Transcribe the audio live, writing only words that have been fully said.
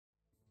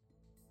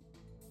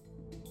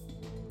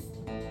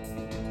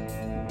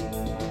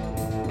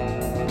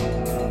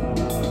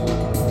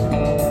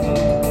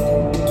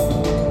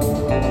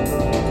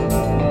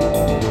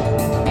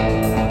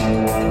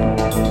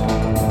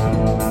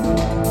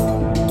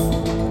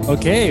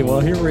Okay, well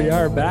here we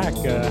are back.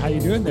 How you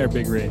doing there,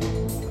 Big Ray?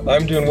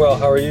 I'm doing well.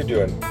 How are you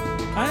doing?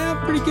 I am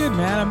pretty good,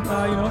 man. I'm,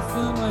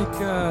 feeling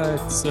like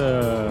it's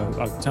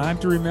a time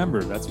to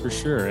remember. That's for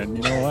sure. And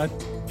you know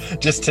what?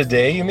 Just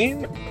today, you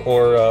mean?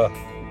 Or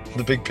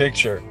the big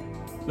picture?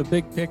 The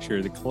big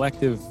picture, the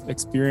collective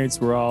experience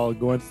we're all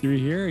going through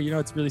here.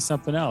 It's really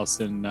something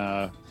else. And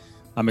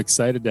I'm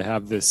excited to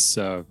have this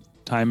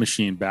time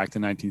machine back to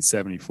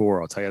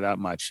 1974. I'll tell you that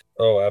much.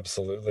 Oh,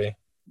 absolutely.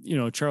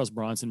 Charles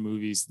Bronson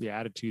movies, the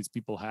attitudes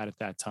people had at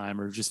that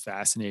time are just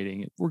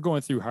fascinating. We're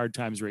going through hard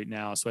times right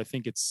now, so I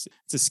think it's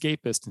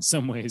escapist in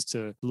some ways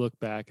to look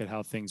back at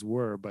how things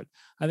were. But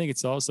I think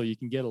it's also, you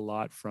can get a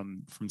lot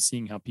from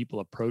seeing how people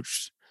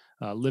approached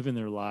living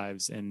their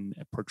lives and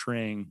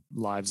portraying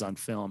lives on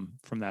film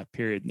from that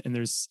period. And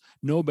there's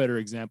no better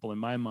example in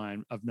my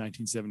mind of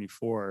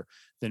 1974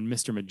 than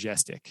Mr.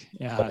 Majestic.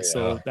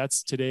 So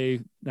that's today,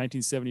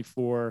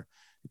 1974.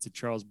 It's a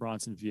Charles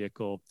Bronson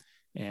vehicle.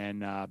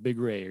 And Big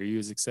Ray, are you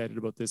as excited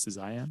about this as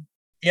I am?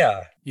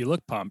 Yeah. You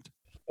look pumped.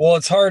 Well,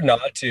 it's hard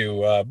not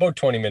to. About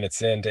 20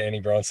 minutes into any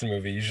Bronson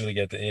movie, you usually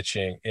get the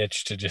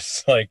itch to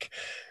just like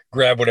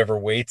grab whatever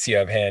weights you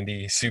have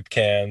handy, soup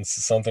cans,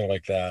 something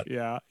like that.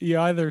 Yeah. You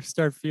either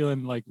start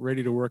feeling like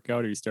ready to work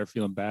out or you start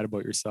feeling bad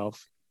about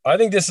yourself. I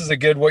think this is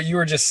what you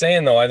were just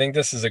saying, though. I think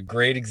this is a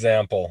great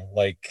example.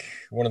 Like,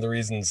 one of the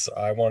reasons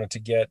I wanted to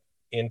get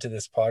into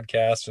this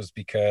podcast was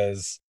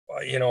because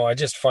I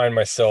just find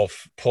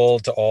myself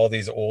pulled to all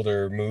these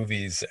older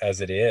movies as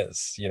it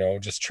is,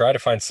 just try to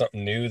find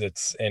something new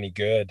that's any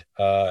good.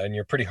 And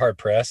you're pretty hard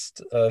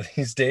pressed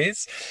these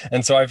days.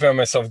 And so I found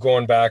myself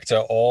going back to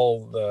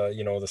all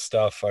the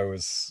stuff I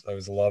was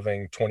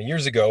loving 20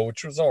 years ago,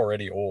 which was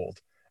already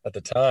old at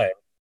the time.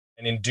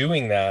 And in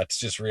doing that,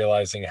 just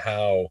realizing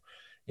how,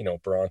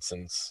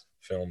 Bronson's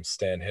films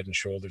stand head and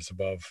shoulders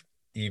above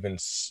even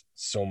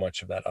so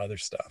much of that other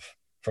stuff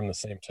from the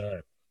same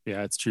time.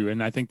 Yeah, it's true.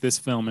 And I think this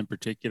film in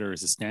particular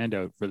is a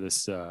standout for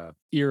this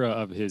era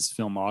of his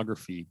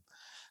filmography.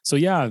 So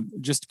yeah,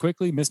 just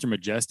quickly, Mr.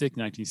 Majestic,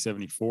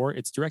 1974.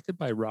 It's directed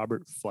by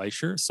Robert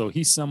Fleischer. So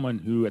he's someone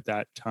who at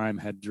that time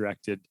had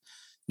directed,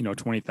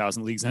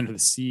 20,000 Leagues Under the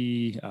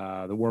Sea,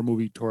 the war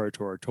movie Tora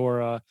Tora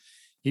Tora.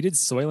 He did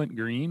Soylent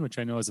Green, which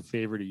I know is a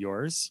favorite of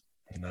yours.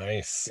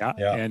 Nice.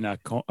 Yeah. And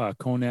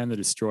Conan the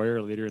Destroyer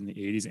later in the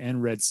 80s,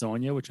 and Red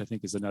Sonja, which I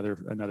think is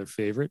another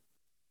favorite.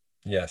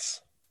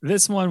 Yes.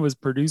 This one was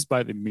produced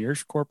by the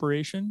Mearsh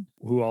Corporation,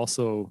 who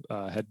also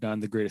had done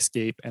The Great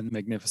Escape and The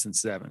Magnificent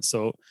Seven.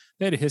 So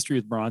they had a history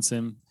with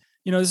Bronson.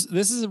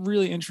 This is a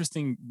really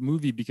interesting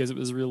movie because it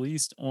was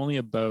released only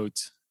about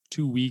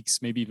 2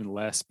 weeks, maybe even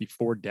less,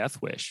 before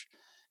Death Wish.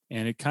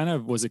 And it kind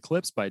of was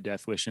eclipsed by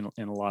Death Wish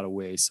in a lot of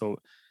ways. So,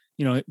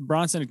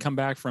 Bronson had come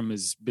back from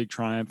his big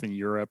triumph in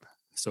Europe.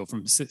 So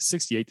from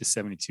 68 to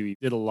 72, he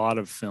did a lot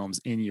of films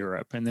in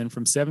Europe. And then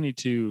from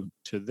 72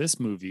 to this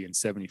movie in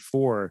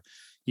 74,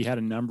 he had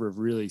a number of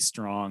really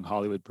strong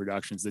Hollywood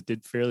productions that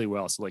did fairly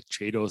well. So like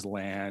Chato's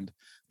Land,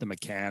 The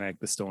Mechanic,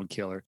 The Stone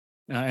Killer.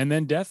 And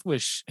then Death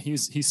Wish,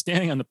 he's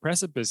standing on the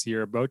precipice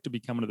here, about to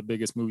become one of the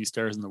biggest movie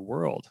stars in the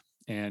world.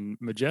 And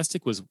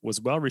Majestic was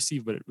well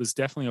received, but it was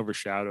definitely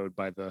overshadowed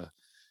by the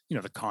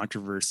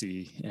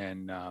controversy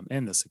and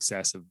the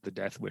success of the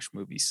Death Wish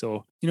movie.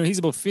 So, he's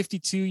about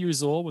 52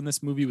 years old when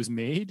this movie was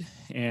made,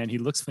 and he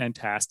looks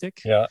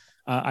fantastic. Yeah.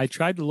 I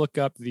tried to look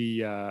up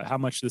the how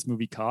much this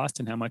movie cost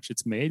and how much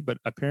it's made, but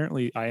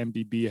apparently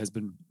IMDb has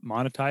been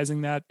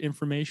monetizing that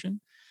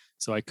information.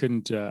 So I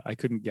couldn't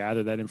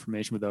gather that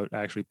information without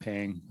actually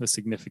paying a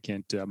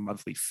significant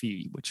monthly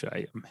fee, which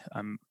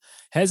I'm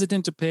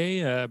hesitant to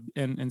pay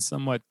and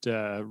somewhat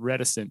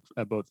reticent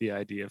about the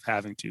idea of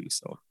having to.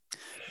 So.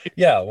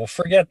 Yeah, well,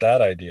 forget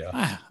that idea.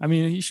 I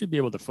mean, you should be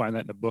able to find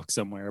that in a book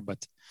somewhere,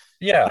 but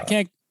yeah,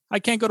 I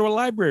can't go to a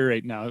library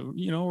right now.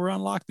 We're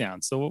on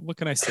lockdown. So what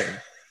can I say?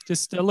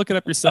 Just look it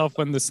up yourself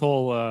when this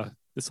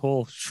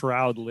whole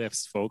shroud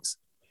lifts, folks.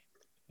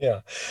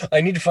 Yeah,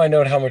 I need to find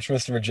out how much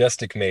Mr.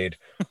 Majestic made.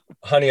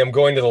 Honey, I'm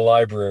going to the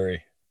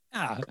library.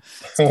 Yeah,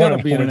 it's got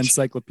to be in an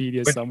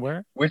encyclopedia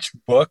somewhere. Which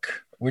book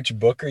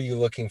are you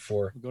looking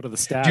for? Go to the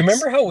Stacks. Do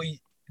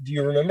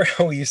you remember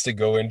how we used to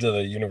go into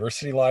the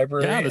university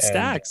library? Yeah, the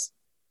Stacks.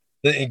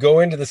 You go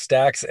into the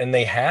Stacks, and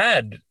they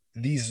had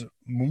these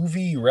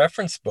movie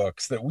reference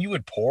books that we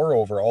would pore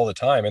over all the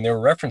time. And they were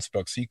reference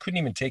books, so you couldn't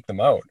even take them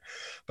out.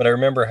 But I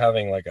remember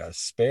having like a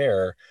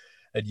spare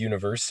at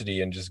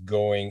university and just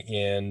going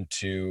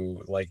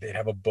into, like, they'd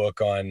have a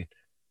book on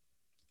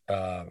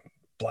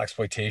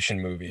blaxploitation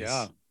movies.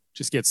 Yeah,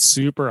 just get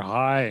super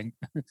high and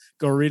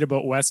go read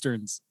about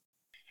Westerns.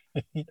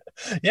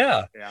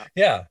 Yeah.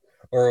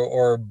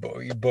 Or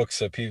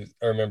books of people.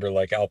 I remember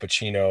like Al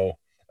Pacino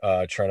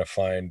trying to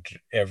find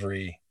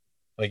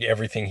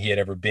everything he had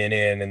ever been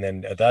in, and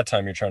then at that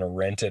time you're trying to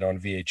rent it on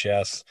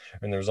VHS,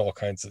 and there's all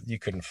kinds of, you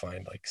couldn't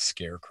find like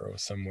Scarecrow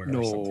somewhere.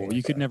 No,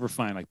 you could never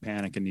find like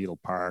Panic in Needle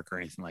Park or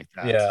anything like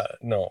that. Yeah,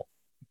 no.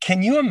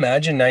 Can you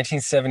imagine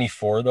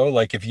 1974 though?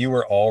 Like if you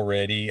were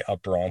already a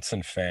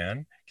Bronson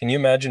fan, Can you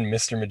imagine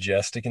Mr.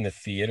 Majestic in the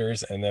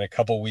theaters and then a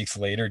couple weeks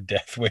later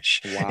Death Wish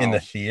in the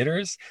Wow.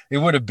 theaters? It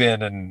would have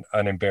been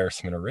an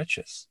embarrassment of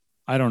riches.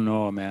 I don't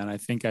know, man. I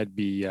think I'd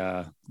be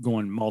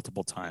going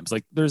multiple times.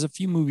 Like, there's a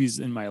few movies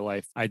in my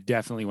life I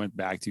definitely went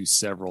back to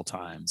several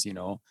times. You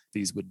know,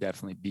 these would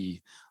definitely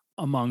be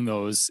among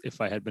those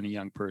if I had been a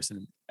young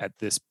person at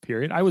this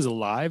period. I was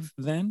alive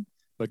then,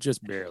 but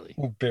just barely.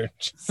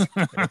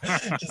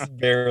 Just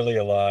barely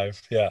alive.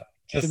 Yeah.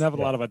 Didn't Just have a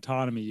yeah. lot of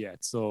autonomy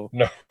yet. So,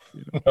 No,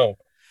 you know. no.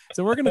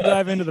 So we're going to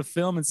dive into the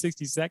film in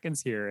 60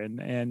 seconds here,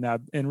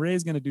 and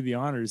Ray's going to do the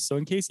honors. So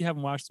in case you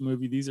haven't watched the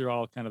movie, these are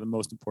all kind of the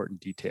most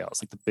important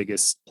details, like the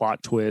biggest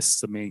plot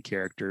twists, the main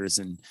characters,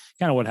 and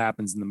kind of what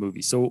happens in the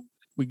movie. So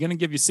we're going to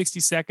give you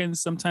 60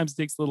 seconds. Sometimes it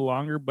takes a little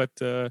longer, but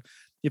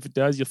if it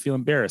does, you'll feel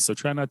embarrassed. So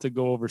try not to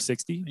go over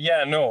 60.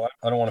 Yeah, no,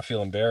 I don't want to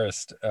feel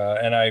embarrassed.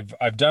 And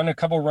I've done a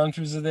couple run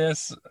throughs of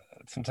this.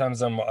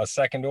 Sometimes I'm a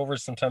second over.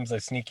 Sometimes I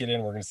sneak it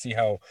in. We're going to see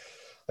how.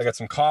 I got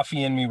some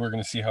coffee in me. We're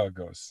going to see how it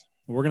goes.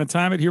 We're going to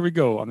time it. Here we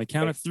go. On the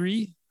count of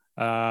three,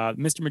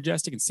 Mr.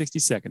 Majestic in 60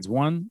 seconds.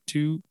 1,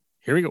 2,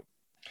 here we go.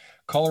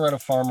 Colorado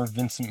farmer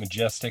Vincent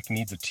Majestic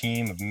needs a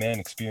team of men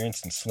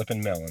experienced in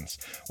slipping melons.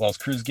 While his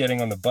crew's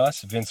getting on the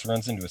bus, Vince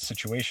runs into a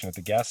situation at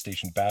the gas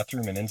station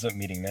bathroom and ends up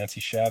meeting Nancy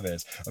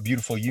Chavez, a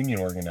beautiful union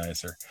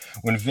organizer.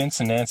 When Vince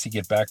and Nancy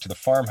get back to the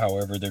farm,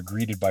 however, they're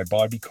greeted by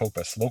Bobby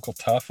Copas, local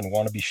tough and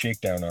wannabe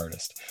shakedown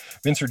artist.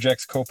 Vince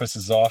rejects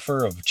Copas'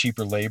 offer of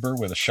cheaper labor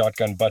with a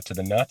shotgun butt to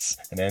the nuts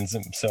and ends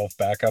himself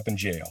back up in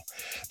jail.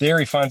 There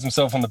he finds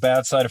himself on the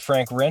bad side of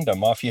Frank Renda,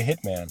 mafia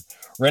hitman.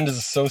 Renda's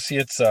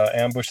associates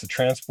ambush the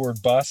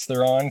transport bus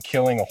they're on,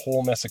 killing a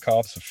whole mess of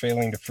cops for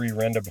failing to free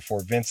Renda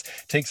before Vince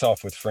takes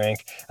off with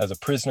Frank. As a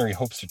prisoner, he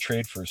hopes to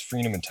trade for his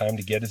freedom in time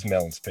to get his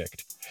melons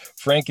picked.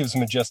 Frank gives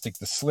Majestic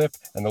the slip,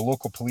 and the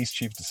local police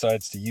chief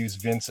decides to use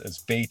Vince as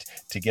bait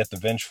to get the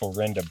vengeful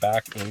Renda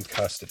back in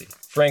custody.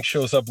 Frank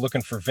shows up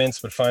looking for Vince,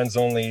 but finds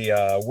only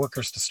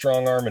workers to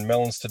strong arm and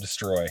melons to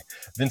destroy.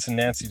 Vince and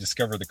Nancy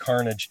discover the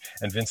carnage,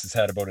 and Vince has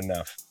had about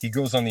enough. He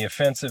goes on the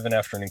offensive, and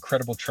after an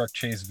incredible truck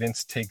chase,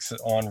 Vince takes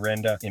on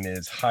Renda in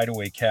his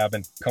hideaway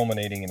cabin,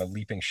 culminating in a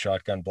leaping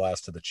shotgun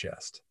blast to the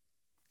chest.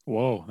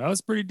 Whoa, that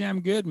was pretty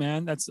damn good,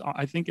 man.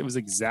 I think it was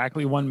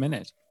exactly 1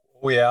 minute.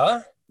 Oh,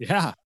 yeah?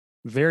 Yeah,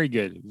 very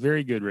good.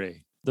 Very good,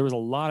 Ray. There was a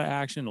lot of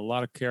action, a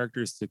lot of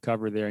characters to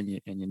cover there, and you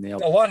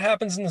nailed it. A lot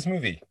happens in this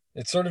movie.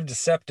 It's sort of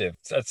deceptive.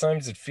 At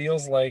times it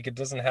feels like it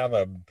doesn't have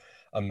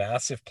a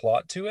massive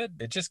plot to it.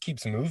 It just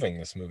keeps moving,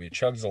 this movie. It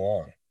chugs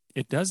along.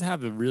 It does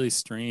have a really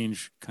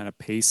strange kind of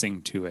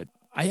pacing to it.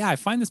 I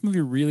find this movie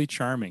really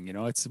charming. You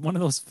know, it's one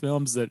of those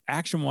films that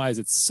action-wise,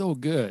 it's so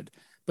good.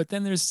 But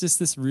then there's just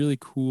this really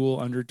cool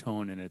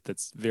undertone in it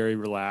that's very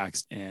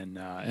relaxed and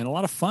a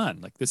lot of fun.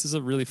 Like, this is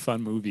a really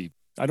fun movie.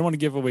 I don't want to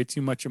give away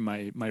too much of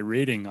my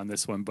rating on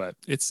this one, but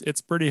it's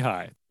pretty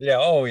high. Yeah,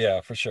 oh yeah,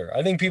 for sure.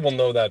 I think people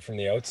know that from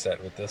the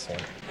outset with this one.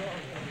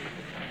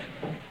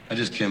 I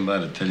just came by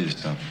to tell you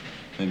something.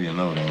 Maybe you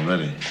know it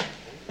already.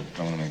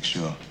 I want to make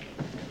sure.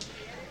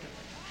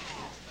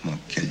 I'm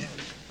gonna kill you.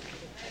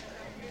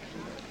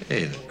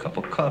 Hey, there's a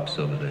couple cops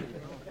over there.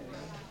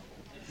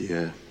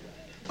 Yeah.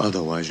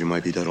 Otherwise, you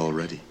might be dead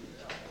already.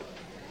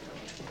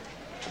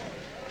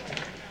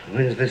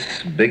 When's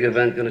this big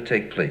event gonna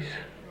take place?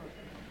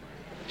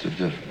 What's the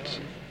difference?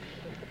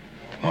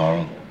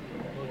 Tomorrow,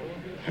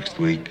 next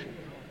week,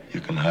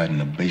 you can hide in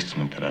the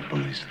basement of that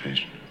police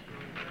station.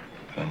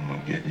 But I'm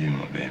gonna get you,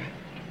 my baby.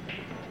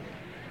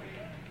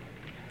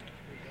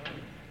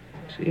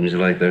 Seems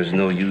like there's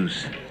no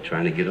use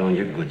trying to get on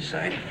your good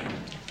side.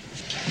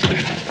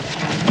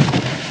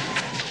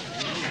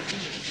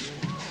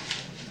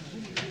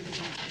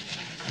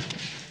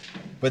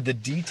 But the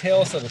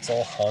details that it's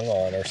all hung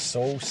on are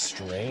so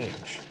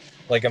strange.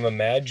 Like, I'm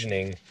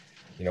imagining,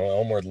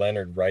 Elmore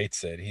Leonard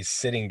writes it. He's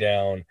sitting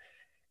down,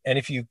 and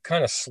if you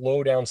kind of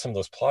slow down some of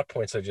those plot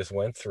points I just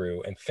went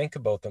through and think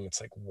about them,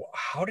 it's like,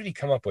 how did he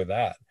come up with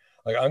that?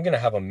 Like, I'm going to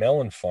have a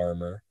melon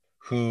farmer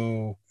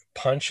who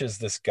punches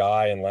this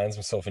guy and lands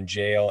himself in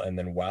jail, and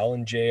then while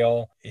in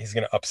jail, he's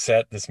going to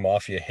upset this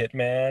mafia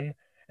hitman,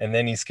 and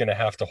then he's going to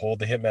have to hold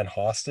the hitman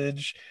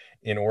hostage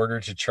in order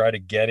to try to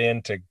get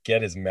in to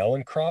get his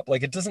melon crop.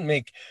 Like, it doesn't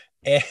make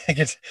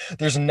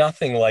there's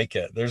nothing like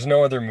it. There's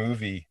no other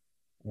movie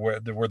where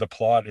the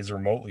plot is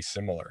remotely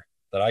similar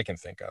that I can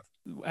think of.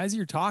 As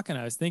you're talking,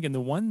 I was thinking the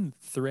one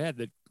thread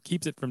that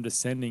keeps it from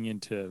descending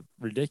into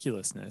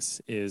ridiculousness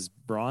is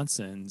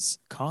Bronson's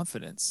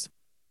confidence.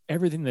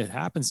 Everything that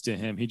happens to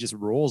him, he just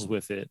rolls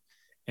with it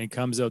and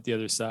comes out the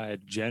other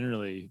side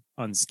generally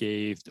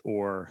unscathed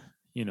or,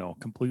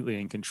 completely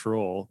in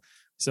control.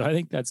 So I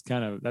think that's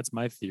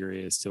my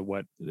theory as to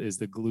what is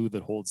the glue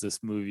that holds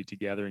this movie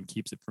together and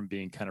keeps it from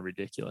being kind of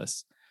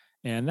ridiculous.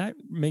 And that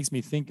makes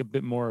me think a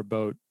bit more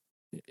about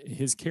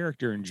his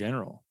character in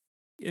general.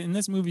 In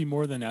this movie,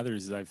 more than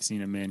others I've seen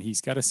him in,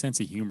 he's got a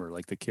sense of humor.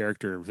 Like the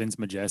character Vince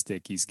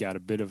Majestic, he's got a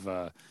bit of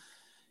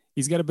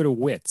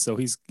wit. So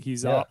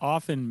he's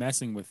often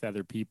messing with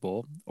other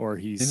people, or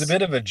he's a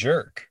bit of a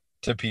jerk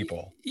to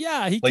people.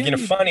 Yeah, he like in a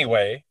funny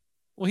way.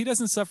 Well, he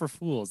doesn't suffer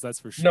fools, that's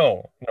for sure.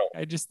 No.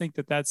 I just think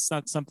that that's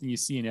not something you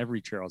see in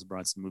every Charles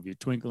Bronson movie. A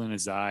twinkle in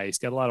his eye. He's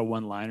got a lot of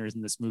one-liners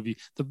in this movie.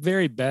 The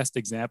very best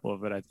example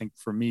of it, I think,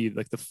 for me,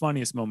 like the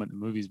funniest moment in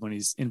the movie is when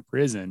he's in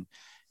prison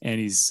and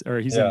he's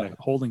in a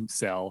holding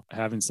cell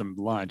having some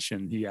lunch,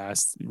 and he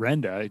asks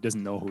Renda, he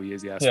doesn't know who he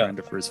is. He asks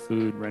Renda for his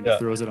food. Renda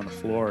throws it on the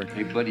floor.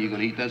 Hey, buddy, you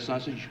gonna eat that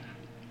sausage?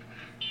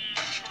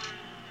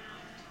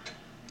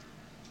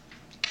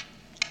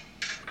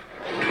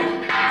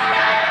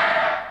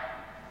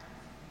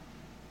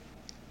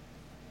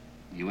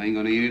 You ain't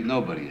gonna eat it,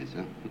 nobody is,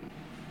 huh?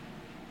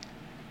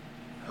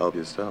 Help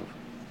yourself.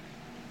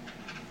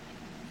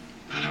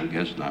 I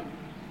guess not.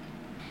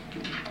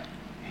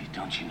 Hey,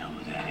 don't you know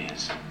who that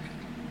is?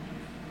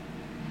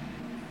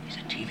 He's a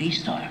TV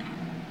star.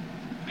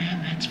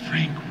 Man, that's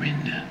Frank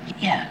Rinda.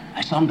 Yeah,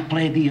 I saw him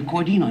play the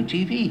accordion on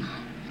TV.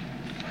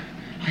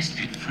 I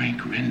said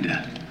Frank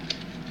Rinda.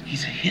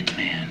 He's a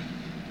hitman.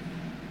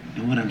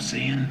 Know what I'm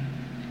saying?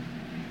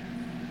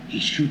 He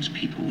shoots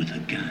people with a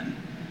gun.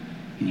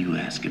 And you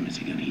ask him, is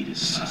he gonna eat his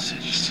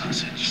sausage?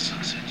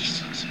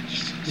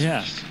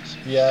 Yeah.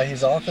 Yeah,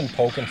 he's often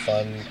poking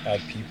fun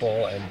at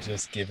people and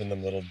just giving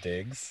them little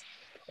digs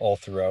all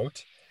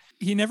throughout.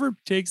 He never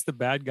takes the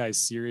bad guys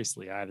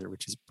seriously either,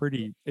 which is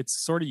it's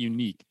sort of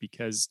unique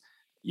because,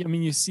 I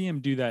mean, you see him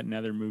do that in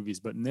other movies,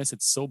 but in this,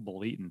 it's so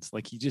blatant.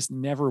 Like he just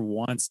never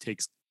once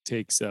takes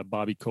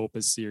Bobby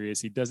Kopa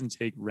serious. He doesn't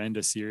take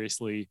Renda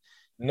seriously.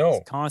 No.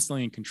 He's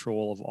constantly in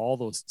control of all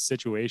those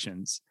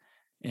situations.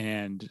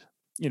 And,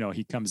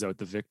 he comes out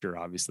the victor,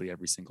 obviously,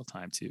 every single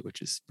time too,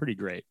 which is pretty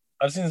great.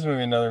 I've seen this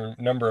movie another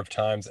number of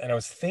times, and I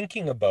was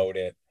thinking about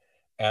it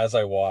as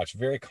I watched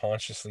very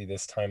consciously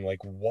this time.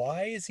 Like,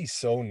 why is he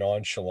so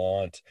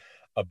nonchalant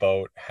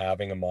about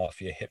having a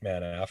mafia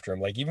hitman after him?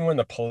 Like, even when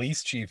the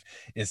police chief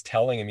is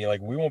telling him, like,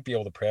 we won't be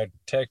able to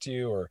protect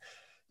you, or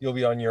you'll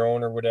be on your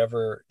own, or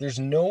whatever, there's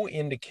no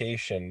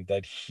indication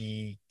that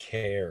he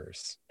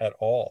cares at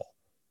all.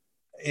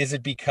 Is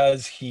it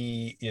because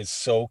he is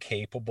so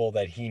capable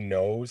that he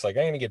knows, like,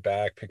 I'm going to get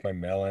back, pick my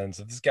melons.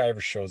 If this guy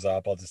ever shows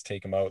up, I'll just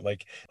take him out.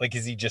 Like,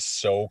 is he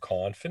just so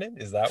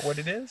confident? Is that what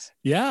it is?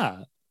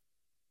 Yeah.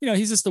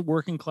 He's just a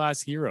working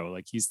class hero.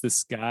 Like he's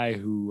this guy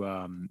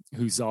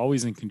who's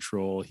always in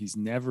control. He's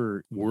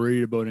never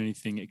worried about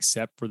anything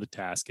except for the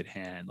task at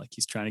hand. Like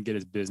he's trying to get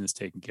his business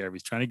taken care of.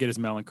 He's trying to get his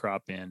melon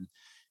crop in,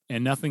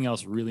 and nothing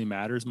else really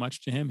matters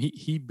much to him.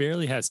 He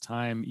barely has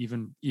time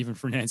even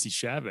for Nancy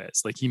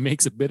Chavez. Like he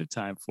makes a bit of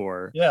time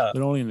for her,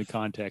 but only in the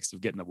context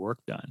of getting the work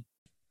done.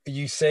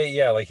 You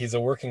say, like he's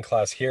a working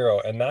class hero.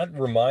 And that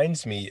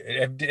reminds me,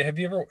 have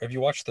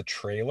you watched the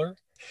trailer?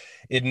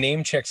 It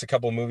name checks a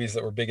couple of movies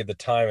that were big at the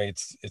time.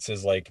 It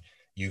says like,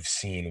 you've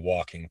seen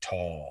Walking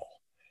Tall,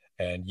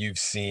 and you've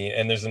seen,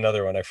 and there's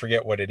another one, I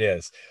forget what it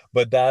is,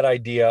 but that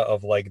idea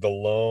of like the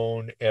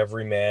lone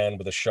everyman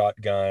with a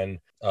shotgun,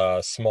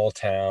 small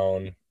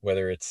town,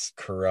 whether it's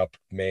corrupt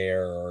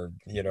mayor or,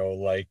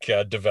 like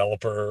a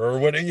developer or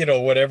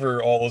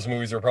whatever all those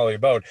movies are probably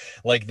about.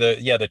 Like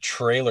the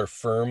trailer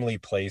firmly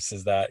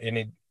places that,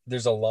 and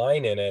there's a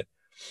line in it.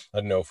 I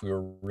don't know if we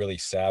were really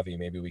savvy,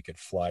 maybe we could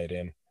fly it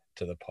in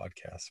to the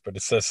podcast, but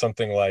it says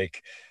something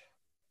like,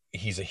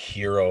 he's a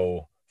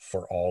hero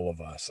for all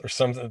of us, or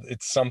something.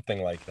 It's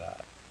something like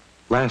that.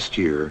 Last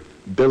year,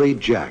 Billy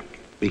Jack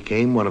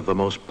became one of the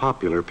most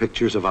popular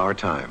pictures of our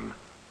time.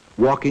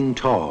 Walking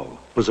Tall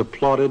was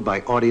applauded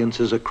by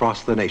audiences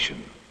across the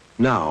nation.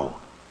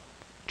 Now,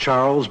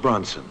 Charles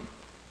Bronson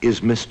is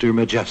Mr.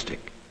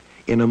 Majestic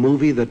in a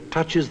movie that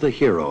touches the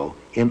hero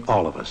in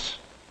all of us.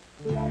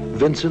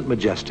 Vincent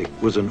Majestic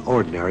was an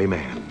ordinary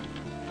man.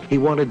 He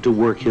wanted to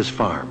work his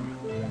farm,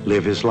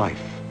 live his life,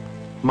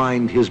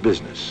 mind his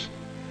business.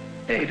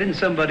 Hey, didn't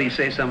somebody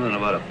say something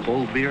about a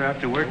cold beer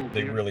after work?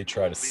 They really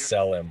try to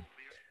sell him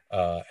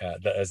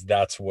as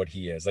that's what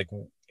he is. Like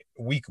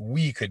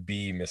we could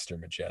be Mr.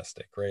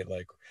 Majestic, right?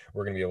 Like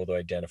we're going to be able to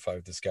identify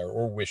with this guy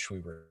or wish we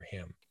were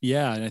him.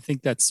 Yeah. And I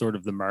think that's sort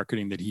of the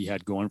marketing that he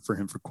had going for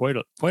him for quite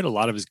a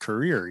lot of his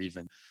career,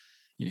 even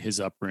his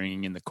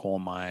upbringing in the coal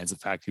mines, the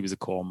fact he was a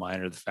coal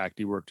miner, the fact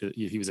he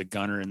was a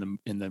gunner in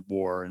the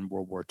war in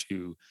World War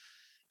II.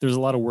 There's a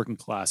lot of working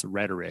class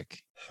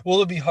rhetoric. Well,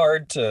 it'd be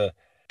hard to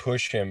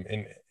push him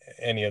in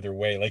any other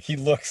way. Like he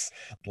looks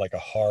like a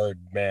hard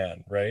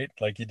man, right?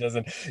 Like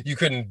you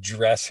couldn't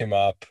dress him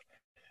up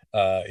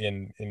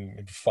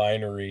in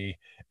finery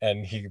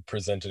and he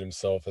presented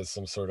himself as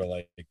some sort of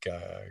like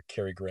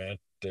Cary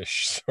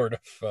Grant-ish sort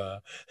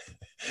of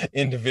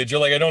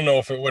individual. Like I don't know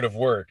if it would have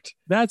worked.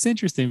 That's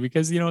interesting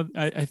because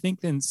I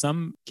think in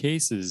some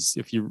cases,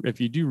 if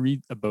you do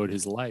read about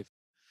his life,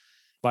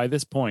 by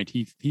this point,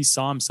 he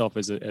saw himself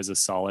as a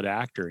solid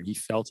actor, and he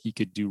felt he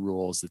could do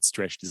roles that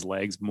stretched his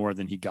legs more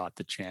than he got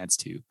the chance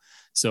to.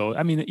 So,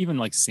 I mean, even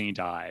like St.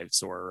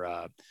 Ives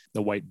or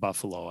The White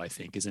Buffalo, I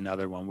think, is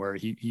another one where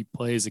he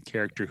plays a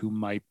character who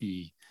might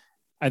be,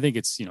 I think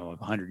it's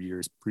 100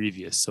 years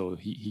previous, so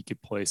he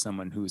could play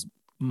someone who's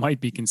might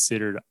be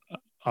considered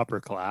upper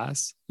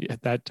class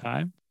at that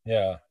time.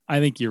 Yeah,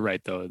 I think you're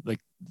right though. Like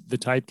the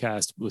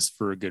typecast was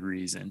for a good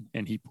reason,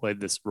 and he played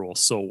this role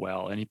so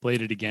well, and he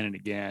played it again and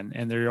again.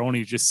 And there are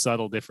only just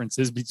subtle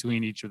differences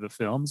between each of the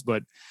films.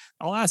 But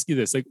I'll ask you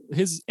this: like,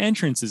 his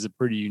entrance is a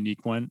pretty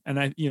unique one,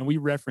 and we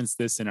referenced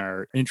this in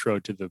our intro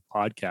to the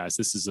podcast.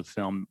 This is a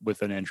film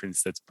with an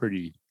entrance that's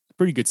pretty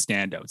good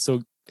standout.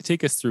 So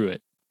take us through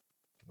it.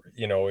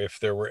 If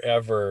there were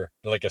ever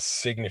like a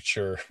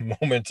signature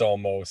moment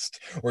almost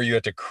where you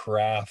had to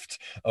craft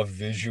a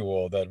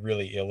visual that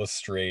really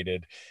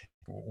illustrated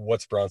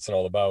what's Bronson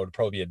all about, it'd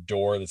probably be a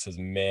door that says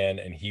 "man,"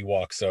 and he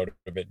walks out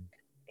of it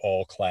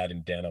all clad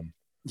in denim.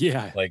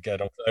 Yeah. Like, I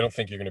don't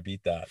think you're going to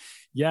beat that.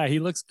 Yeah, he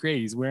looks great.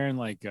 He's wearing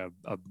like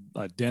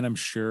a denim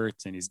shirt,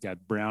 and he's got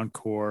brown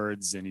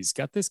cords, and he's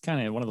got this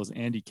kind of one of those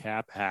Andy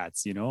Capp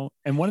hats,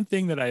 And one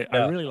thing that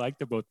I really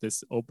liked about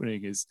this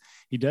opening is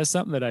he does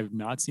something that I've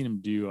not seen him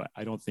do,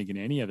 I don't think, in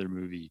any other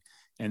movie.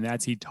 And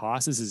that's he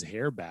tosses his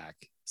hair back.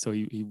 So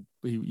you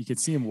can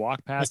see him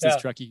walk past his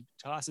truck. He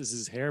tosses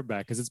his hair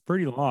back because it's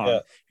pretty long,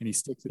 and he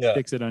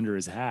sticks it under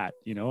his hat,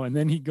 And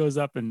then he goes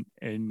up and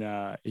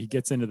he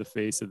gets into the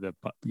face of the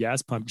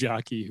gas pump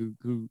jockey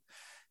who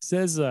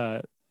says,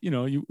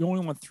 you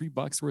only want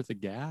 $3 worth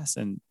of gas,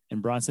 and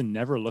Bronson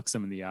never looks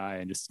him in the eye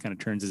and just kind of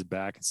turns his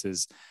back and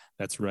says,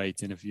 "That's right.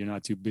 And if you're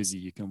not too busy,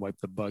 you can wipe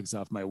the bugs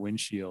off my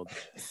windshield."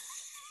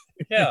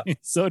 Yeah.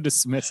 So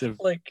dismissive.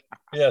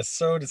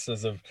 So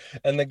dismissive.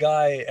 And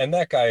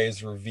that guy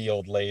is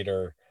revealed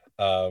later.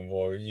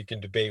 Well, you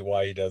can debate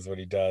why he does what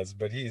he does,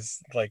 but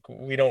he's like,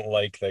 we don't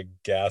like the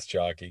gas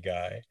jockey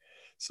guy,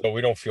 so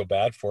we don't feel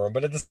bad for him.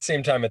 But at the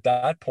same time, at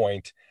that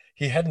point,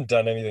 he hadn't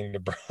done anything to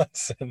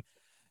Bronson.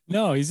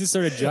 No, he's just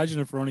sort of judging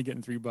him for only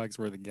getting $3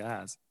 worth of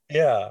gas.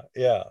 Yeah.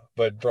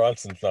 But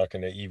Bronson's not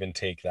going to even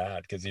take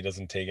that because he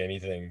doesn't take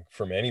anything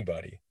from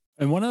anybody.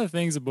 And one of the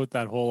things about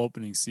that whole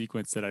opening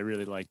sequence that I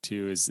really like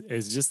too is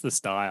just the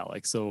style.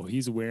 Like, so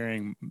he's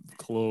wearing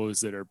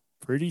clothes that are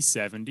pretty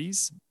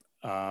 70s,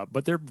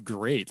 but they're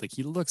great. Like,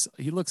 he looks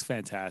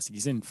fantastic.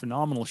 He's in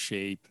phenomenal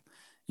shape.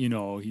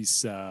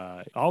 He's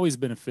always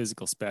been a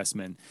physical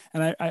specimen.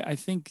 And I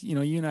think, you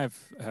and I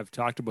have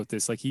talked about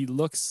this. Like, he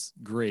looks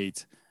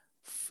great,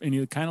 and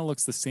he kind of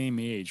looks the same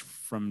age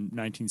from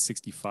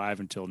 1965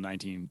 until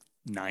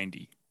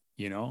 1990,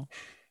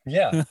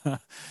 Yeah.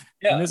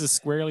 And this is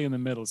squarely in the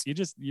middle. So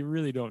you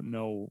really don't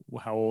know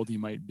how old he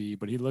might be,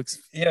 but he looks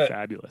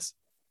fabulous.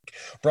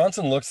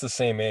 Bronson looks the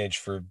same age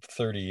for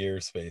 30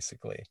 years,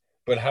 basically.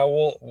 But how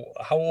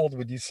old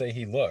would you say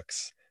he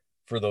looks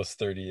for those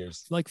 30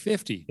 years? Like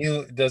 50.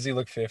 Does he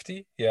look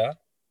 50? Yeah.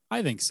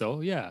 I think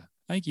so. Yeah.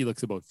 I think he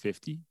looks about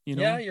 50,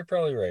 Yeah, you're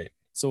probably right.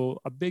 So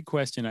a big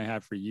question I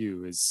have for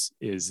you is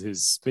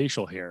his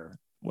facial hair.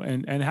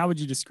 And how would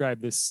you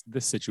describe this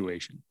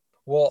situation?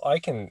 Well, I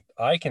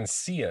can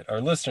see it.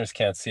 Our listeners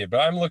can't see it,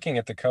 but I'm looking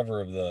at the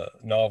cover of the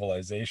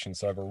novelization,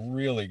 so I have a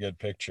really good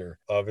picture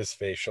of his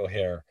facial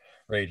hair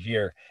right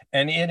here.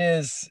 And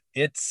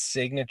it's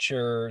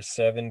signature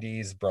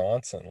 70s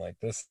Bronson. Like,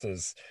 this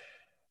is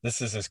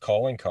his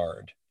calling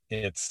card.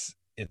 It's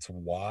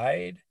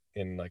wide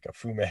in like a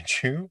Fu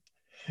Manchu.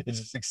 It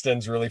just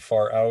extends really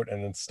far out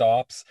and then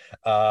stops.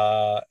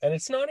 And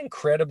it's not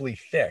incredibly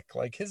thick.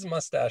 Like, his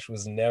mustache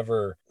was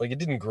never, like, it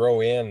didn't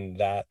grow in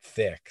that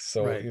thick.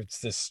 So right.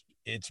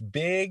 It's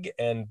big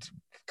and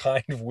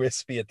kind of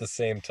wispy at the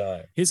same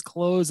time. His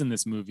clothes in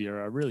this movie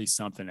are really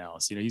something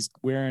else. He's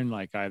wearing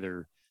like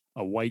either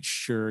a white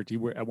shirt.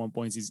 At one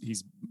point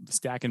he's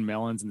stacking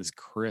melons in this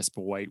crisp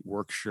white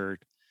work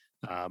shirt.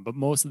 But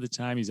most of the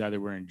time he's either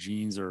wearing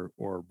jeans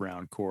or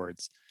brown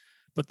cords.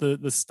 But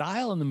the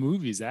style in the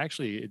movies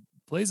actually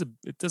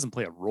it doesn't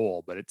play a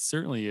role, but it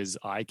certainly is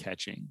eye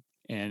catching,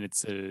 and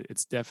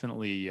it's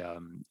definitely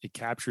it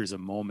captures a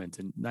moment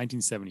in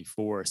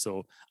 1974.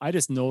 So I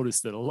just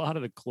noticed that a lot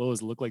of the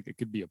clothes look like it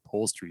could be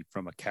upholstery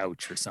from a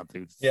couch or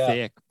something,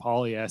 thick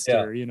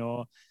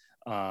polyester.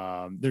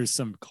 There's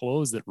some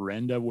clothes that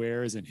Renda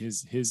wears, and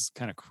his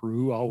kind of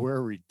crew all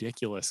wear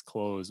ridiculous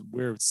clothes,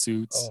 wear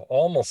suits.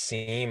 Almost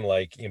seem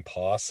like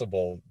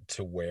impossible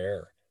to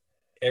wear.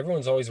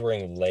 Everyone's always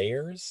wearing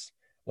layers,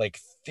 like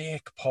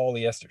thick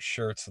polyester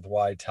shirts with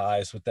wide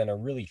ties, with then a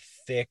really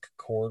thick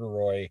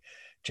corduroy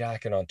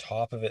jacket on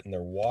top of it, and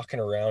they're walking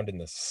around in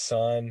the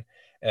sun.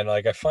 And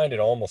like, I find it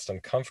almost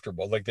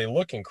uncomfortable. Like, they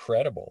look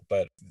incredible,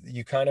 but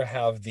you kind of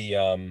have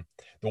the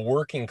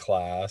working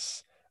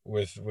class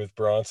with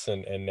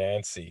Bronson and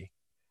Nancy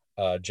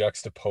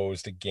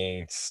juxtaposed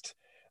against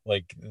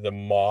like the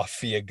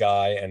mafia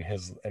guy and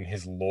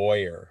his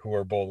lawyer, who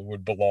are both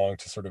would belong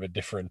to sort of a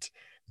different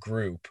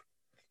group.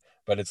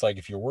 But it's like,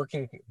 if you're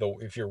working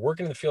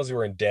in the fields,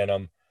 you're in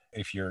denim.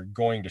 If you're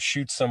going to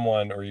shoot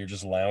someone or you're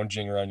just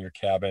lounging around your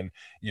cabin,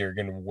 you're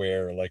going to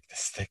wear like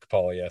this thick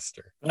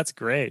polyester. That's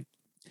great.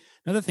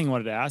 Another thing I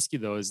wanted to ask you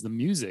though is the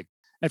music.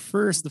 At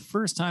first, the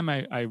first time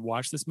I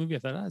watched this movie, I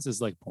thought, this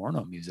is like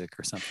porno music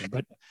or something.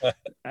 But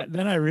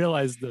then I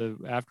realized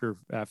after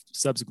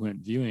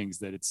subsequent viewings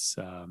that it's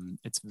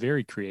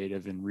very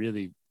creative and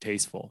really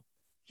tasteful.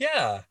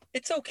 Yeah,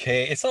 it's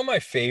okay. It's not my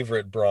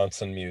favorite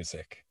Bronson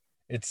music.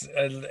 It's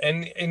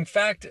and in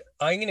fact,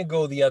 I'm going to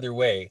go the other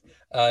way.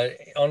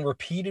 On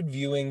repeated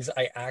viewings,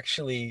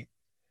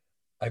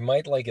 I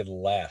might like it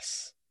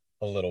less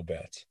a little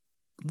bit.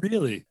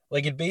 Really?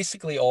 Like it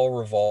basically all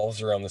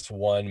revolves around this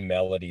one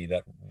melody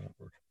that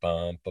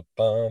bum, ba,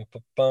 bum, ba,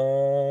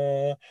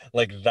 bum,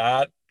 like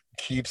that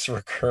keeps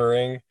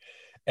recurring.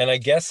 And I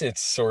guess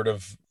it's sort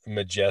of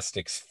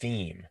Majestic's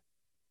theme.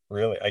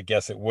 Really, I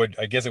guess it would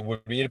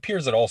be. It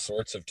appears at all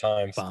sorts of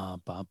times.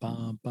 Bum, bum,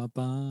 bum, bum,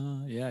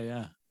 bum. Yeah,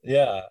 yeah.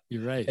 Yeah.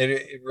 You're right.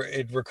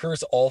 It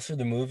recurs all through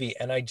the movie,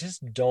 and I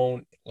just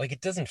don't like it.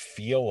 Doesn't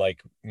feel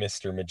like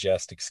Mr.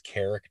 Majestic's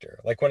character.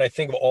 Like when I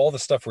think of all the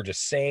stuff we're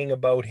just saying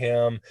about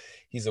him,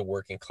 he's a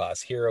working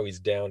class hero. He's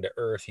down to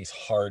earth. He's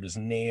hard as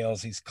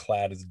nails. He's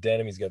clad as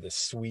denim. He's got this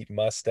sweet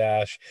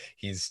mustache.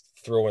 He's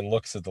throwing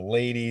looks at the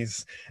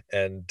ladies,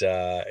 and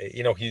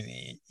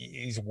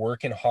he's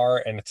working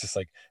hard, and it's just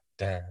like.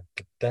 Da,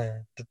 da, da,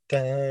 da,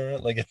 da.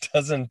 Like it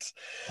doesn't.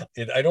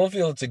 I don't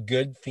feel it's a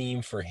good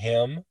theme for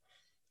him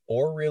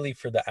or really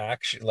for the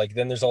action. Like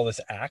then there's all this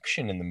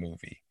action in the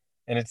movie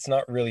and it's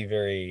not really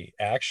very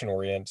action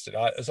oriented.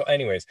 So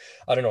anyways,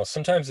 I don't know.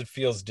 Sometimes it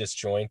feels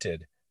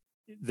disjointed.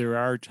 There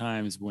are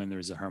times when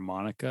there's a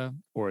harmonica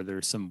or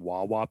there's some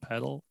wah wah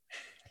pedal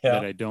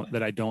Yeah.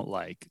 that I don't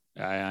like.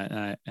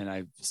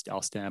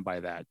 I'll stand by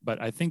that.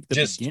 But I think the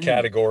Just beginning,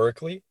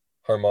 categorically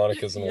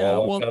harmonicas and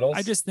wah-wah pedals.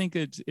 I just think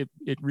it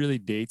really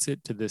dates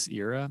it to this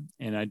era,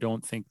 and I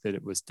don't think that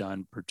it was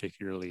done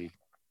particularly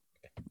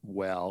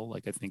well.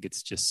 Like I think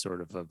it's just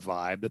sort of a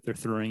vibe that they're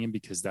throwing in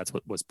because that's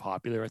what was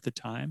popular at the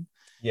time.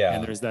 Yeah.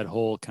 And there's that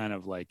whole kind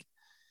of like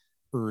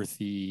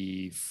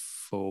earthy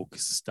folk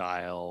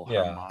style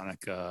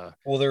harmonica.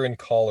 Well, they're in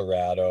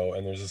Colorado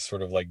and there's this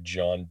sort of like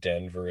John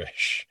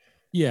Denver-ish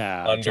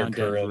undercurrent. John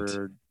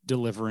Denver,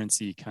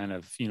 deliverance-y kind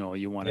of,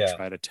 you want to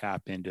try to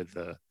tap into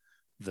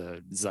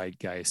the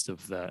zeitgeist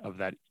of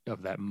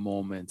that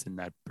moment in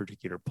that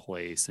particular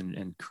place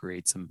and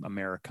create some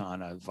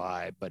Americana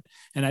vibe.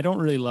 And I don't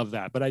really love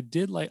that, but I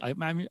did like, I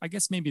mean, I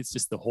guess maybe it's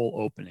just the whole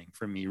opening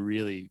for me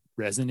really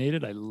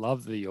resonated. I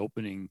love the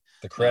opening,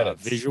 the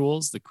credits,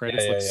 visuals, the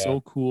credits look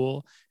so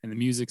cool, and the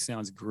music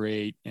sounds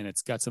great, and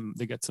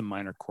they got some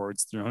minor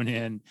chords thrown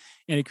in,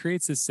 and it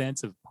creates this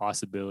sense of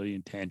possibility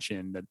and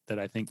tension that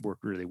I think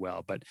worked really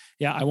well. But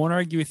yeah, I won't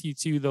argue with you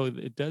too, though.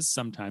 It does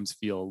sometimes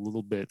feel a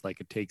little bit like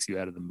it takes you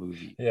out of the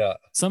movie. Yeah.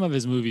 Some of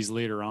his movies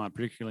later on,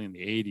 particularly in the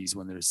 80s,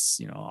 when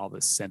there's, all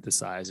this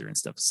synthesizer and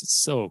stuff,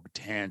 it's so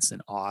tense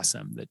and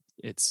awesome that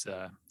it's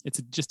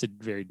just a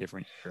very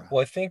different era.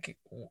 Well, I think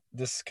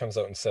this comes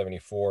out in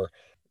 74.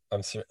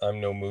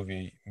 I'm no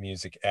movie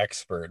music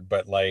expert,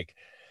 but like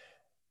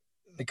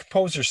the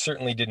composers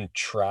certainly didn't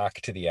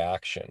track to the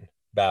action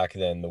back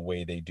then the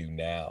way they do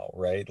now,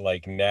 right?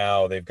 Like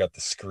now they've got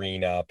the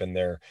screen up and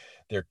they're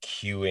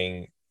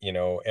cueing,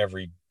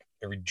 every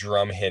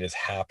drum hit is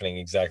happening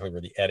exactly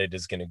where the edit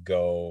is going to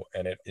go,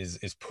 and it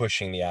is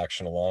pushing the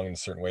action along in a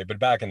certain way. But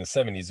back in the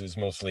 70s, it was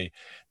mostly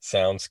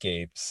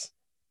soundscapes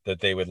that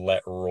they would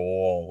let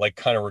roll, like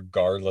kind of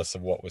regardless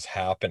of what was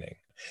happening.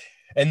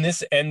 And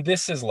this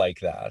is like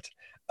that.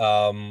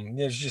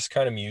 There's just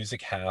kind of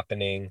music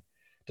happening,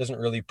 doesn't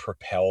really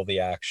propel the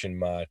action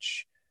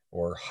much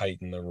or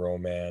heighten the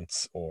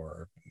romance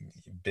or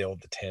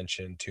build the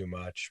tension too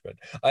much. But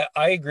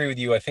I agree with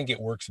you. I think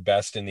it works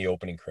best in the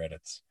opening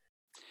credits.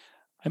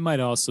 I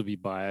might also be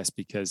biased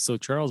because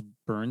Charles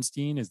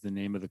Bernstein is the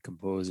name of the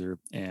composer,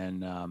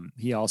 and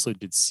he also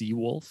did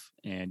Seawolf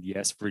and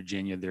Yes,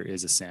 Virginia, There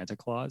Is a Santa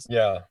Claus.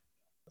 Yeah,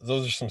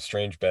 those are some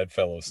strange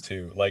bedfellows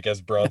too. Like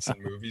as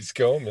Bronson movies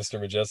go, Mr.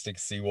 Majestic,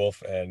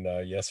 Seawolf,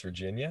 and Yes,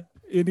 Virginia.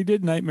 And he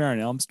did Nightmare on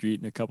Elm Street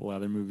and a couple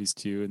other movies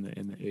too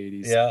in the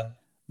 80s. Yeah.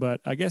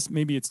 But I guess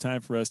maybe it's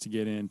time for us to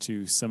get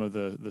into some of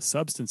the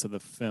substance of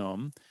the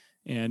film.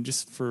 And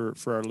just for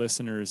our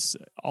listeners,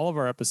 all of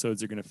our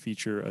episodes are going to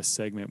feature a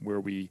segment where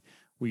we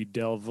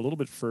delve a little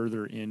bit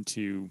further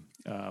into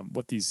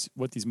what these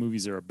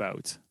movies are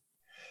about.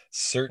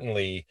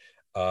 Certainly,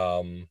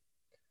 I'm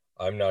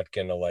not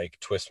going to like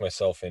twist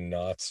myself in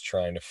knots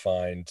trying to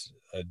find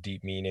a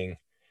deep meaning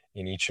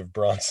in each of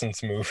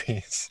Bronson's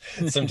movies.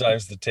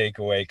 Sometimes the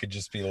takeaway could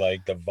just be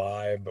like the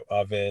vibe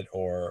of it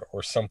or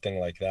something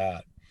like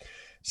that.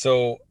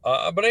 So,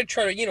 but I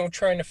try to,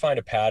 trying to find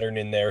a pattern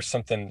in there,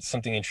 something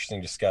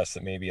interesting to discuss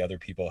that maybe other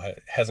people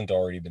hasn't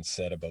already been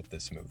said about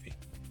this movie.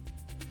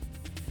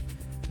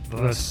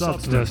 The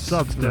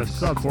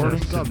substance,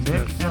 according to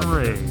Nick and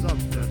Ray.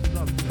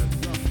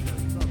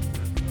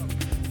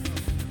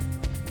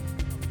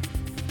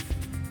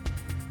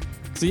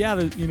 So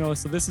yeah,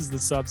 so this is the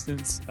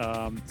substance.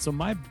 So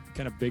my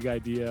kind of big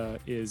idea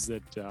is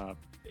that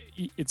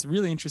it's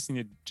really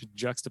interesting to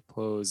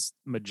juxtapose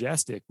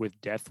Majestic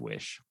with Death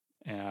Wish.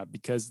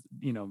 Because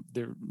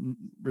they're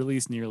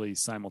released nearly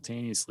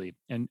simultaneously,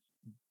 and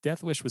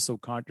Death Wish was so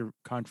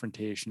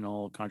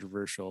confrontational,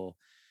 controversial.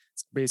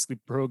 It's basically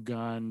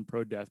pro-gun,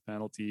 pro-death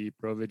penalty,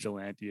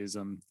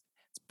 pro-vigilantism.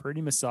 It's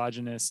pretty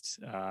misogynist.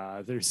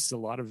 There's a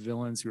lot of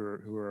villains who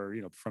are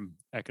from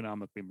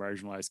economically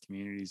marginalized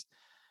communities.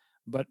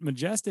 But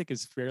Majestic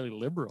is fairly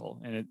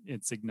liberal, and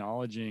it's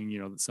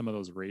acknowledging, some of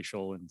those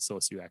racial and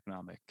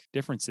socioeconomic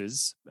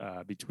differences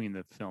between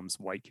the film's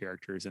white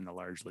characters and the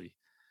largely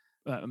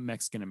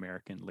Mexican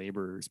American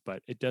laborers.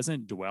 But it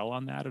doesn't dwell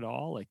on that at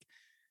all. Like,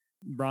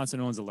 Bronson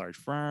owns a large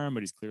farm,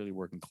 but he's clearly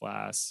working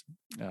class.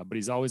 But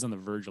he's always on the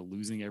verge of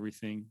losing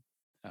everything.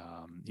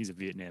 He's a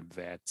Vietnam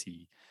vet.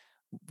 He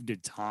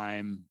did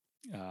time.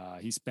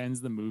 He spends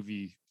the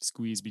movie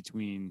squeezed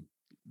between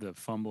the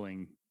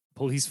fumbling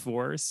police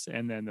force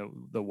and then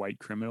the white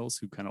criminals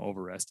who kind of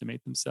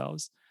overestimate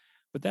themselves.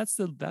 But that's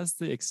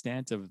the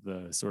extent of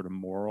the sort of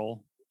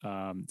moral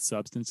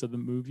substance of the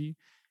movie.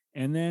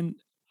 And then,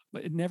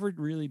 but it never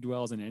really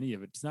dwells in any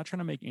of it. It's not trying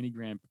to make any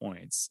grand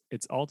points.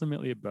 It's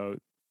ultimately about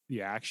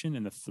the action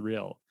and the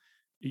thrill.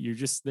 You're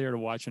just there to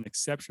watch an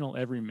exceptional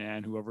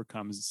everyman who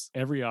overcomes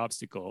every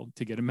obstacle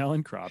to get a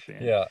melon crop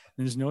in. Yeah.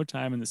 There's no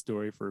time in the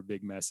story for a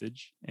big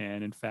message.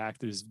 And in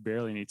fact, there's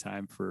barely any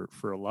time for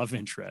a love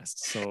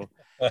interest. So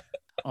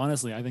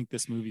honestly, I think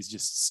this movie is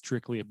just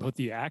strictly about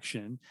the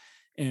action.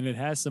 And it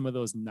has some of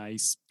those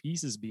nice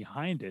pieces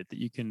behind it that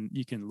you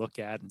can look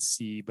at and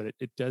see, but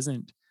it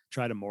doesn't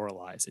try to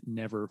moralize. It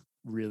never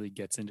really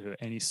gets into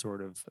any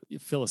sort of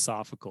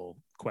philosophical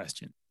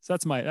question. So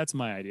that's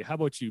my idea. How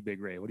about you,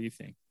 Big Ray? What do you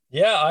think?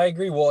 Yeah, I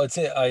agree. Well,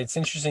 it's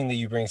interesting that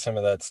you bring some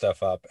of that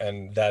stuff up,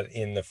 and that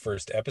in the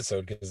first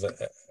episode, because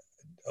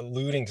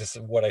alluding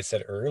to what I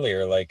said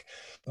earlier, like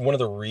one of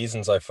the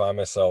reasons I find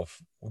myself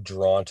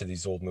drawn to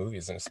these old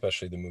movies, and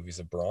especially the movies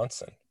of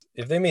Bronson,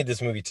 if they made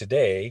this movie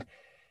today,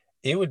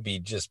 it would be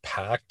just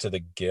packed to the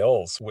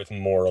gills with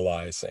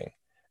moralizing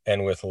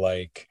and with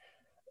like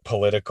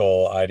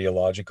political,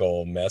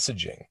 ideological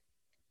messaging,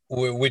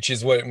 which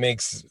is what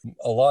makes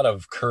a lot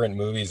of current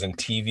movies and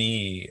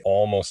TV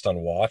almost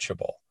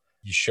unwatchable.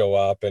 You show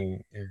up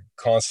and you're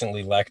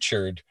constantly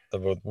lectured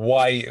about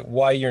why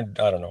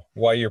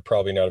you're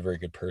probably not a very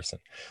good person.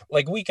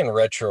 Like, we can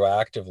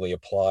retroactively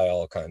apply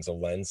all kinds of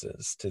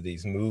lenses to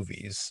these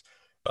movies.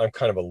 I'm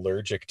kind of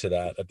allergic to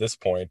that at this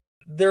point.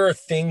 There are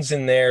things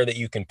in there that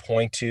you can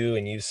point to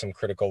and use some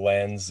critical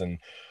lens and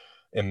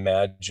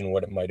imagine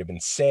what it might have been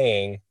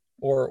saying,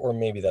 or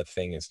maybe that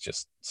thing is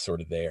just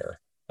sort of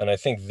there. And I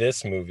think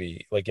this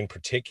movie, like in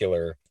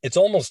particular, it's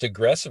almost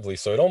aggressively,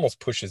 so it almost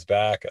pushes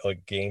back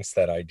against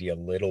that idea a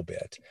little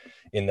bit,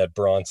 in that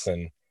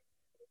Bronson,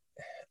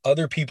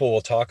 other people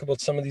will talk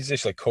about some of these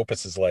issues. Like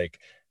Kopus is like,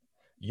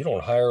 you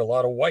don't hire a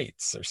lot of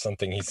whites or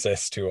something, he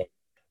says to him.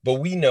 But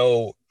we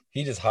know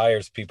he just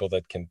hires people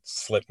that can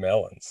slip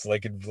melons.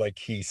 Like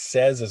he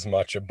says as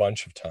much a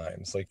bunch of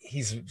times. Like,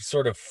 he's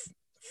sort of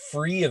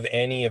free of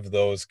any of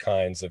those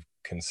kinds of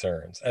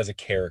concerns as a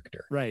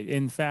character. Right.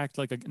 In fact,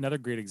 like another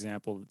great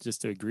example,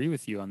 just to agree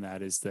with you on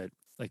that, is that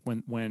like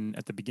when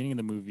at the beginning of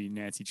the movie,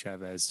 Nancy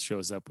Chavez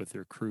shows up with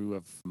her crew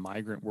of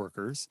migrant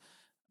workers,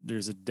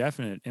 there's a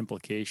definite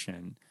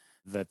implication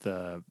that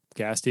the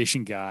gas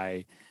station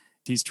guy,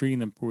 he's treating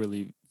them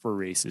poorly for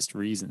racist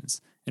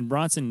reasons. And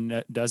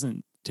Bronson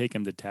doesn't take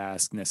him to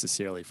task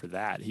necessarily for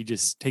that. He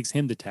just takes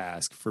him to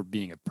task for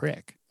being a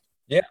prick.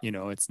 Yeah.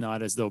 It's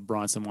not as though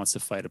Bronson wants to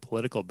fight a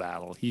political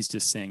battle. He's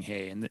just saying,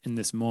 hey, in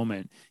this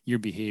moment, your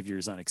behavior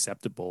is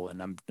unacceptable,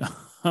 and I'm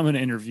going to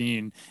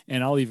intervene,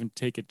 and I'll even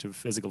take it to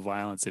physical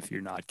violence if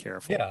you're not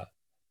careful. Yeah.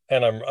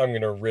 And I'm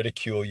going to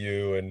ridicule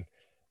you and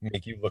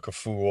make you look a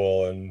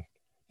fool. And,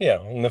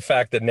 and the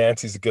fact that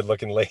Nancy's a good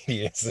looking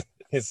lady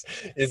is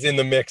in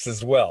the mix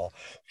as well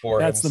for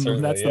that's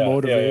him. That's the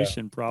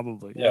motivation,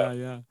 probably.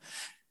 Yeah.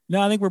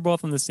 No, I think we're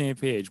both on the same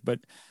page, but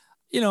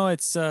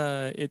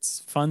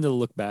it's fun to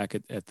look back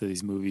at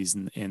these movies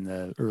in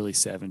the early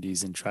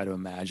 70s and try to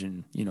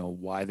imagine,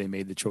 why they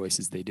made the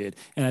choices they did.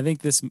 And I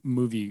think this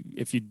movie,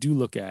 if you do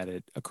look at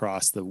it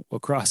across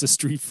the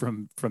street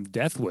from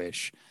Death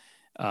Wish,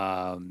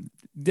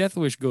 Death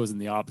Wish goes in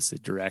the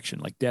opposite direction.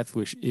 Like, Death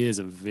Wish is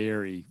a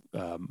very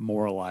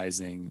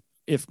moralizing,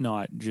 if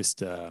not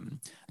just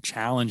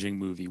challenging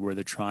movie, where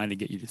they're trying to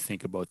get you to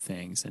think about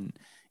things.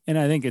 And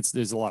I think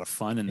there's a lot of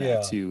fun in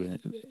that too.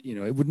 And,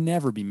 it would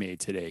never be made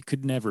today,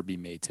 could never be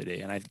made today.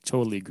 And I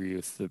totally agree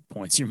with the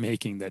points you're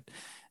making, that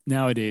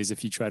nowadays,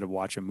 if you try to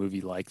watch a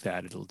movie like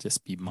that, it'll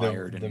just be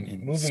mired. The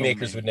movie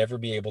makers would never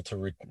be able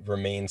to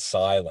remain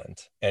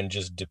silent and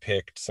just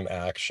depict some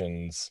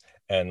actions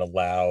and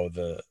allow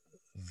the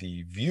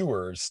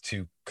viewers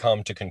to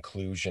come to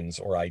conclusions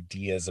or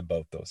ideas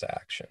about those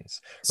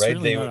actions. Right?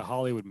 Certainly not a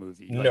Hollywood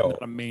movie.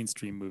 Not a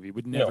mainstream movie.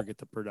 Would never get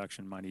the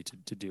production money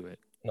to do it.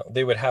 No,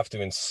 they would have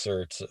to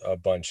insert a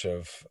bunch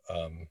of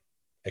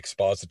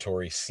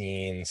expository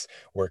scenes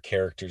where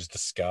characters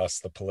discuss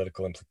the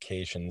political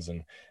implications,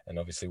 and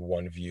obviously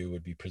one view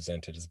would be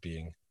presented as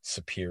being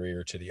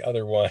superior to the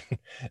other one.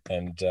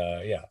 And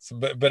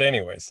but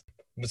anyways,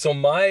 so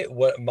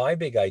my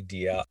big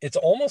idea, it's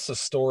almost a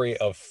story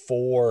of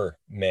four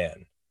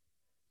men.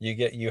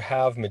 You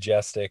have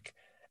Majestic,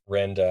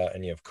 Renda,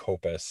 and you have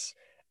Kopus,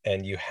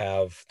 and you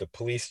have the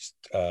police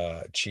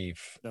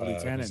chief,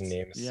 whose name is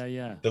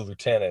the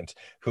lieutenant,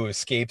 who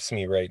escapes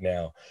me right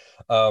now.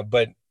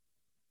 But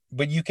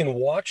but you can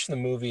watch the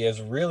movie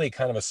as really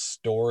kind of a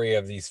story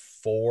of these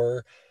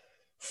four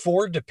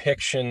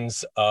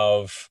depictions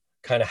of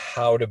kind of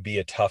how to be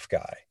a tough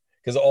guy,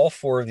 because all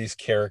four of these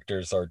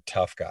characters are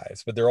tough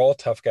guys, but they're all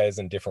tough guys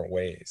in different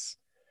ways,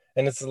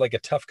 and it's like a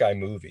tough guy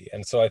movie.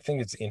 And so I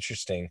think it's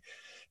interesting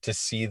to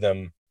see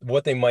them,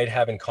 what they might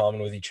have in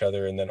common with each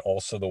other, and then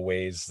also the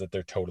ways that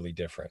they're totally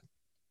different.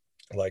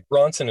 Like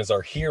Bronson is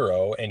our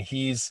hero, and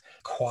he's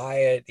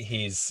quiet,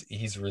 he's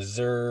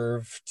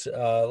reserved,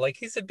 like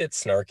he's a bit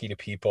snarky to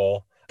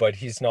people, but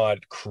he's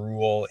not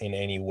cruel in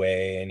any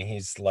way, and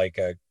he's like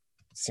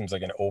seems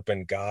like an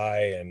open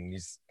guy, and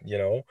he's,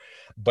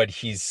 but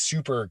he's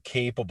super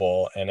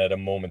capable, and at a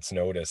moment's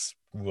notice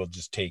will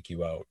just take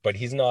you out. But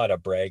he's not a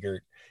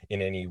braggart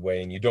in any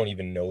way, and you don't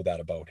even know that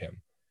about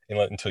him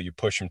until you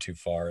push him too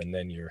far, and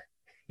then you're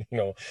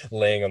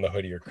laying on the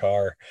hood of your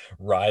car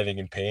writhing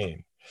in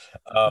pain.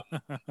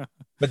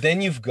 But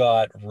then you've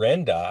got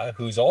Renda,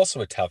 who's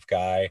also a tough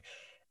guy,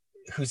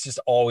 who's just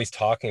always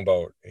talking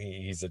about,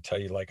 he's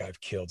like, I've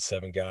killed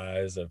 7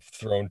 guys, I've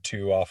thrown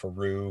 2 off a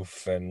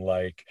roof, and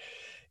like,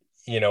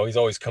 he's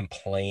always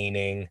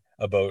complaining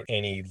about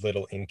any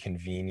little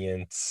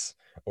inconvenience,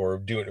 or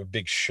doing a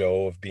big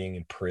show of being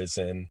in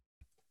prison.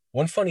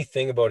 One funny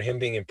thing about him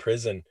being in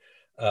prison,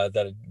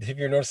 that, have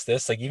you noticed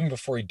this? Like, even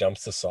before he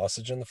dumps the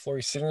sausage on the floor,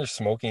 he's sitting there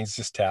smoking, he's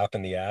just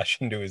tapping the ash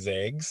into his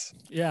eggs.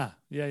 Yeah.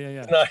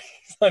 He's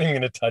not even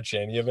going to touch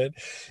any of it.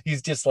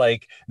 He's just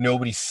like,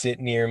 nobody sit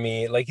near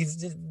me. Like, he's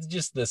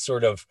just the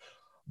sort of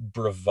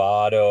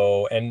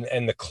bravado,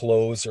 and the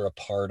clothes are a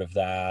part of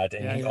that.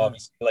 And he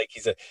obviously, like,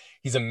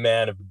 he's a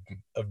man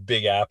of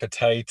big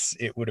appetites,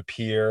 it would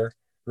appear,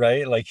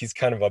 right? Like, he's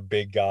kind of a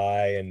big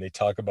guy, and they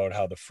talk about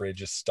how the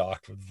fridge is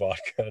stocked with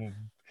vodka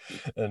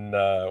and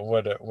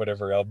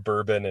whatever else,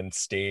 bourbon and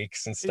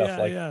steaks and stuff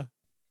that.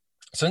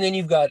 So then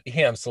you've got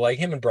him. So like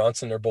him and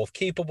Bronson, they're both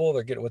capable,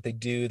 they're good at what they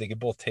do, they can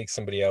both take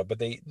somebody out, but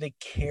they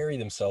carry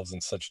themselves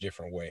in such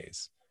different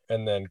ways.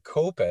 And then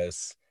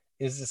Kopis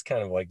is this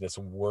kind of like this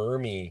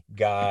wormy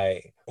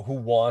guy who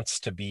wants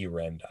to be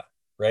Renda,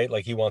 right?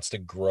 Like, he wants to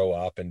grow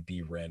up and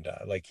be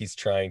Renda. Like, he's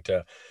trying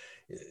to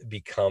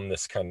become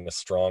this kind of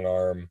strong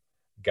arm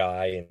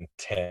guy in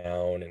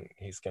town, and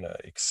he's gonna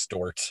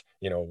extort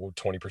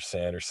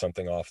 20% or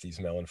something off these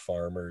melon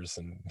farmers,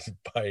 and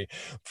by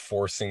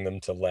forcing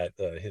them to let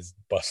his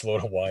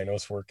busload of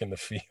winos work in the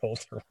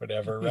field or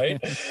whatever,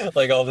 right?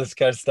 Like, all this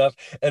kind of stuff.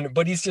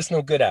 But he's just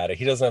no good at it.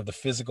 He doesn't have the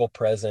physical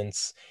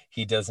presence,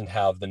 he doesn't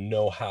have the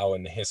know-how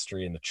and the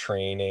history and the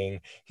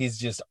training. He's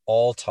just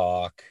all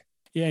talk.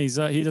 Yeah,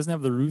 he doesn't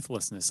have the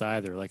ruthlessness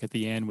either. Like, at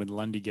the end, when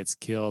Lundy gets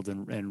killed,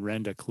 and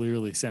Renda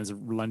clearly sends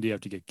Lundy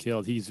out to get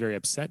killed, he's very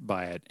upset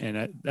by it.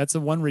 And that's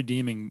the one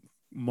redeeming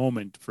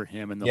moment for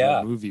him in the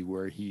whole movie,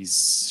 where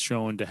he's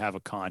shown to have a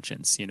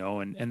conscience, and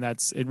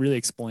it really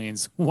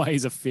explains why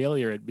he's a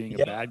failure at being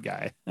a bad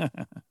guy.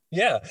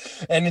 Yeah.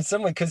 And in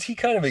some way, because he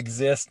kind of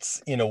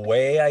exists in a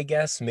way, I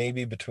guess,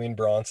 maybe between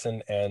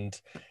Bronson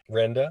and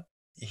Renda.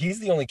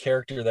 He's the only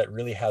character that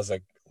really has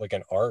like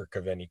an arc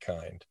of any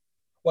kind.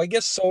 Well, I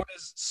guess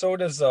so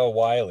does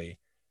Wiley.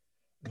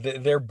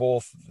 They're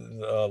both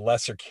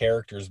lesser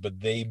characters, but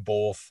they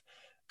both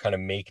kind of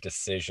make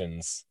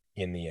decisions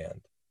in the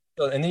end.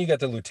 And then you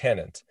got the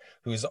lieutenant,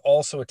 who's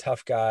also a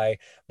tough guy,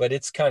 but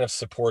it's kind of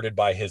supported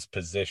by his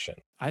position.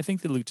 I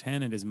think the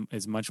lieutenant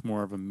is much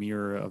more of a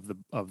mirror of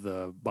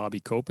the Bobby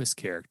Kopis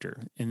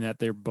character, in that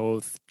they're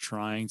both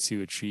trying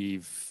to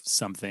achieve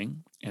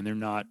something, and they're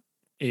not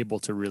able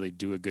to really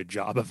do a good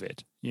job of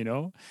it,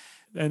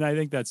 And I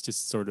think that's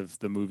just sort of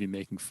the movie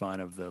making fun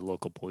of the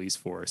local police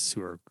force,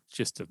 who are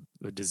just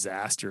a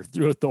disaster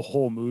throughout the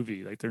whole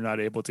movie. Like, they're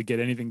not able to get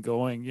anything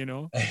going,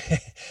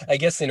 I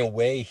guess in a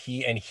way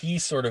he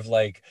sort of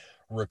like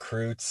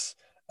recruits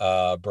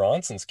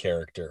Bronson's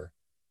character.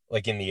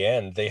 Like, in the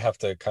end, they have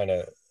to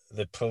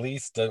the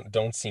police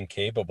don't seem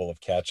capable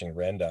of catching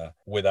Renda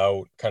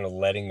without kind of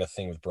letting the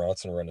thing with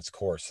Bronson run its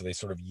course. So they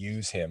sort of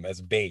use him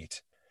as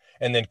bait.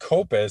 And then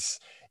Kopis,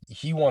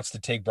 he wants to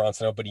take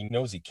Bronson out, but he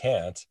knows he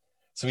can't.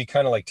 So he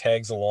kind of like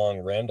tags along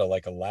Renda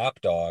like a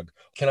lapdog.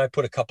 Can I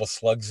put a couple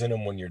slugs in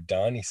him when you're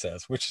done? He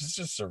says, which is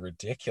just so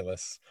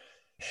ridiculous.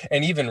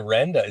 And even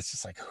Renda is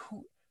just like,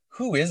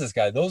 who is this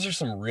guy? Those are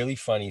some really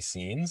funny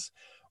scenes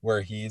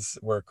where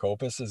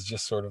Kopis is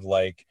just sort of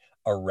like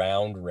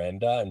around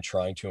Renda and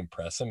trying to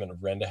impress him, and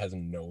Renda has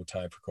no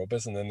time for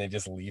Kopis, and then they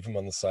just leave him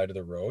on the side of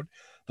the road.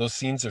 Those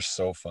scenes are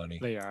so funny.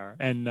 They are.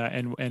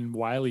 And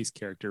Wiley's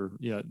character,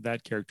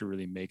 that character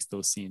really makes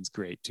those scenes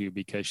great too,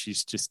 because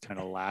she's just kind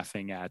of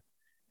laughing at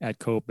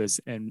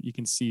Kopis, and you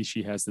can see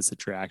she has this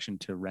attraction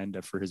to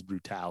Renda for his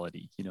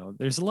brutality.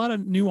 There's a lot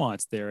of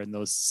nuance there in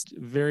those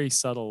very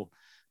subtle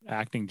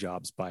acting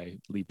jobs by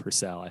Lee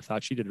Purcell. I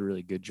thought she did a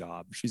really good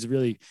job. She's a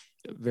really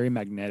very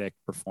magnetic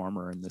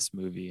performer in this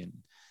movie,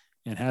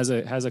 and has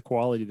a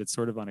quality that's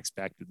sort of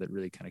unexpected that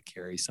really kind of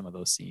carries some of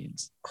those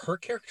scenes. Her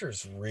character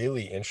is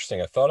really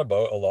interesting. I thought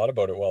a lot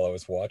about it while I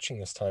was watching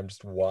this time.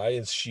 Just why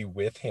is she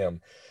with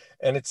him?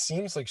 And it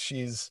seems like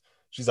she's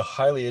a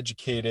highly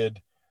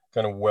educated,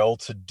 kind of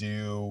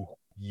well-to-do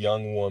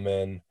young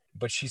woman,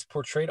 but she's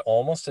portrayed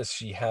almost as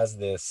she has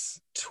this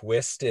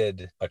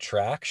twisted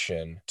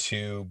attraction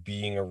to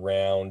being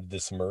around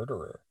this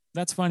murderer.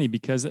 That's funny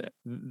because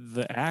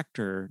the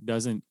actor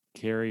doesn't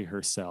carry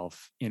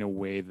herself in a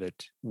way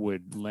that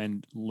would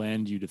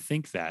lend you to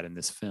think that in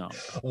this film.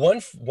 One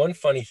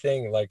funny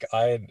thing, like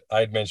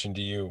I'd mentioned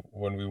to you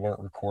when we weren't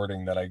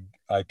recording, that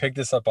I picked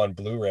this up on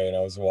Blu-ray and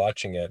I was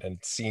watching it and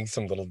seeing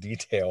some little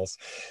details.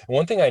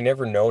 One thing I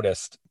never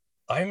noticed,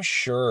 I'm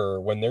sure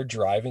when they're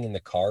driving in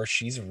the car,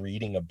 she's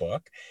reading a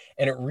book,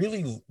 and it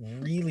really,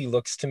 really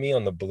looks to me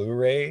on the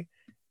Blu-ray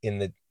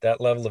in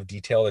that level of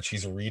detail that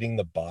she's reading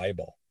the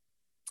Bible.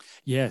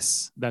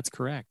 Yes, that's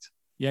correct.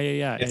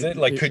 Yeah. Is it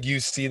like, could you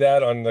see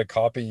that on the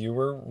copy you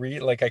were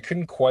reading? Like, I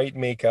couldn't quite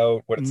make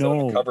out what it's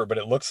on the cover, but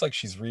it looks like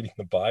she's reading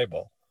the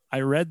Bible.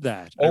 I read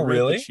that. Oh,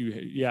 really?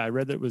 I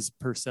read that it was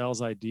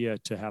Purcell's idea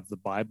to have the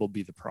Bible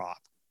be the prop.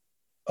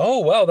 Oh,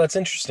 wow, that's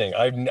interesting.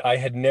 I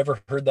had never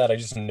heard that. I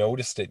just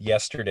noticed it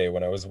yesterday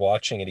when I was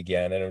watching it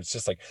again, and it was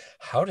just like,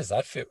 how does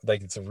that fit?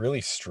 Like, it's a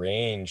really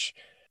strange,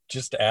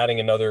 just adding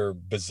another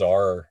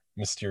bizarre,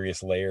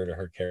 mysterious layer to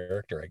her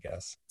character, I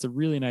guess. It's a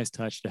really nice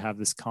touch to have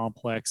this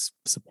complex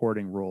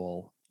supporting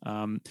role.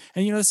 And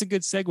that's a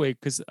good segue,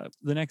 because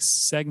the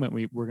next segment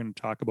we're going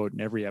to talk about in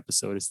every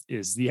episode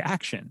is the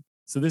action.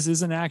 So this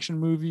is an action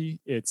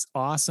movie. It's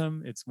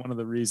awesome. It's one of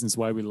the reasons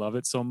why we love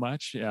it so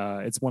much.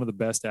 It's one of the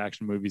best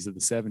action movies of the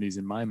 70s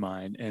in my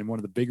mind. And one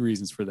of the big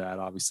reasons for that,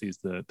 obviously, is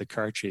the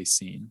car chase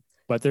scene.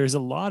 But there's a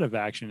lot of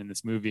action in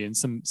this movie, and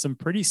some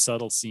pretty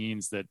subtle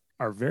scenes that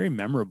are very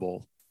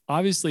memorable.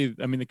 Obviously,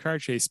 I mean, the car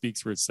chase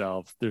speaks for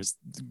itself. There's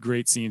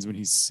great scenes when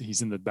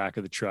he's in the back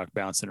of the truck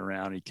bouncing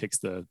around. He kicks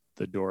the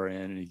door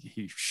in, and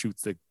he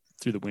shoots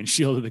through the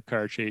windshield of the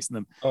car chasing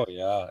them. Oh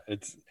yeah,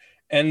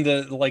 and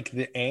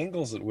the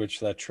angles at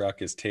which that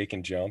truck is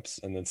taking jumps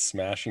and then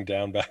smashing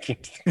down back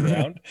into the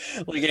ground.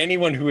 Like,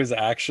 anyone who is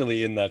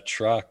actually in that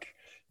truck,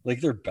 like,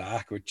 their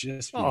back would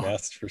just be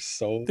messed for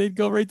so. They'd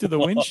go right through the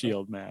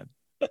windshield, man.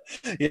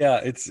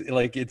 Yeah,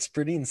 it's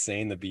pretty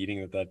insane, the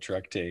beating that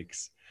truck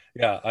takes.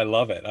 Yeah, I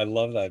love it. I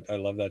love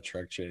that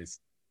truck chase.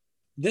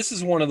 This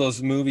is one of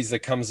those movies that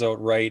comes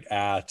out right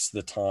at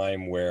the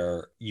time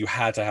where you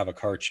had to have a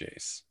car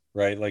chase,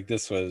 right? Like,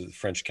 this was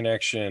French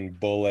Connection,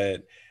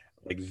 Bullet,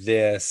 like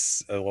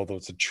this, although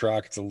it's a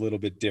truck, it's a little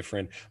bit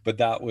different, but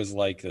that was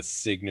like the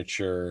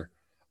signature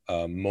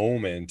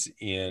moment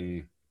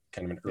in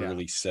kind of an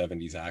early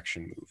 70s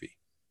action movie.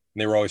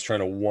 And they were always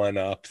trying to one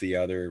up the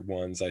other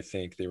ones. I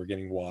think they were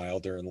getting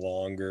wilder and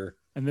longer.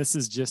 And this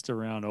is just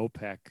around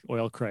OPEC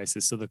oil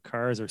crisis. So the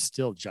cars are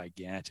still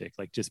gigantic,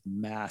 like just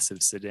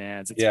massive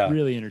sedans. It's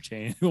really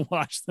entertaining to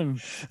watch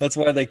them. That's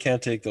why they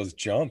can't take those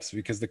jumps,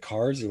 because the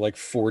cars are like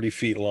 40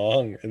 feet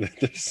long and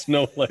there's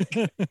no like,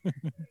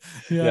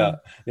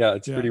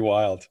 it's pretty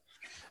wild.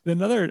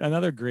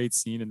 Another great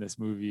scene in this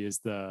movie is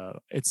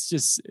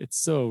it's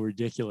so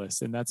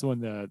ridiculous. And that's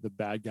when the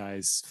bad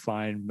guys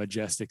find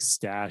Majestic's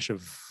stash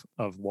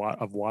of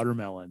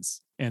watermelons,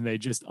 and they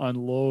just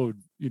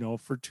unload,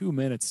 for 2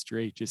 minutes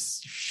straight,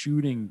 just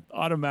shooting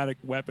automatic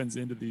weapons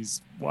into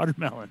these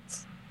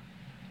watermelons.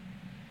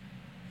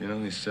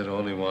 He said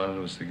all he wanted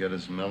was to get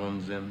his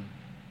melons in.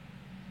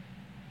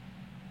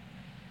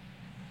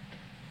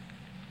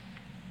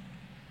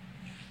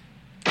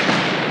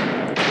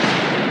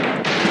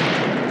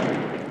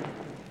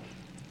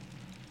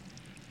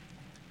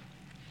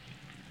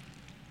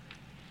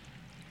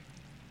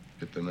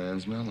 Get the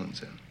man's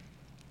melons in.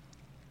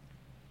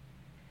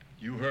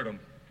 You heard him.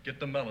 Get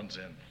the melons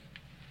in.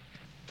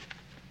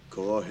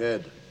 Go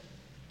ahead.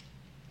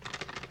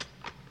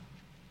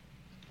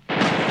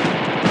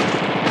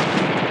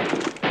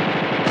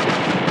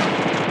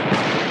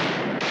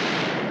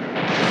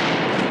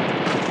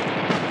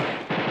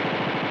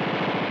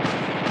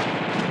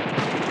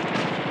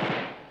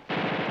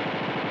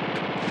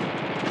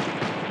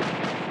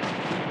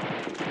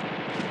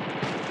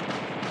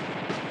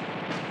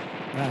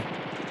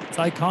 It's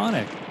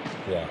iconic.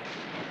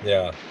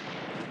 Yeah.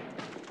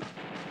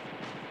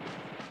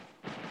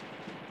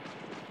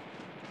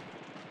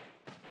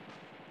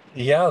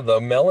 Yeah, the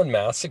Melon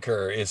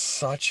Massacre is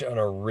such an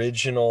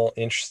original,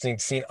 interesting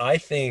scene. I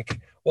think,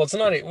 it's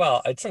not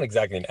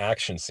exactly an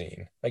action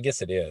scene. I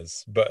guess it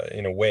is, but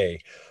in a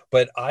way.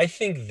 But I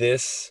think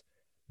this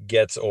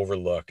gets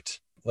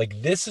overlooked.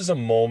 Like, this is a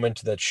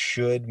moment that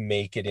should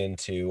make it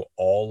into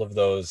all of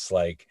those,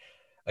 like,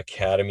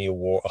 Academy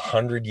Award,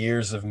 100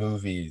 years of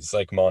movies,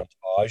 like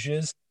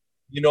montages.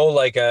 I'm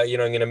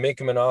going to make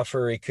him an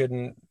offer he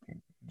couldn't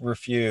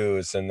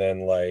refuse. And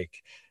then,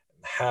 like,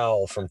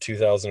 Hal from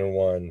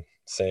 2001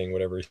 saying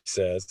whatever he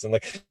says, and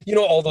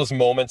all those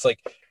moments, like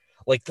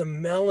the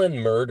melon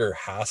murder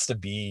has to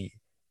be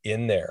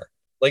in there.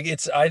 Like,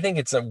 I think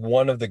it's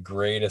one of the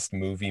greatest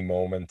movie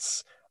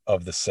moments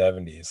of the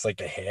 70s, like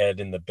the head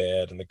in the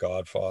bed and The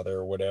Godfather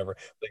or whatever,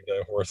 like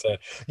the horse head.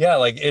 Yeah,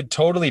 like, it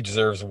totally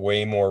deserves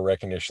way more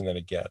recognition than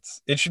it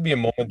gets. It should be a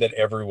moment that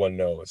everyone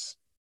knows.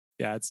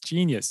 Yeah, it's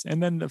genius.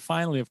 And then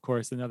finally, of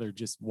course, another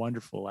just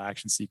wonderful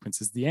action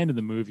sequence is the end of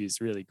the movie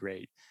is really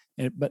great.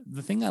 But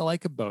the thing I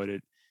like about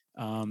it,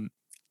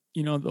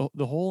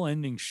 the whole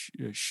ending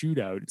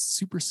shootout, it's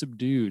super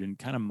subdued and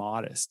kind of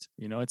modest.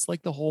 It's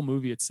like the whole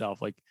movie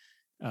itself. Like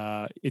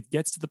it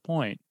gets to the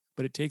point,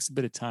 but it takes a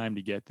bit of time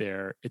to get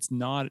there. There's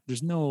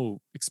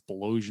no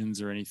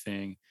explosions or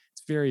anything.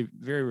 It's very,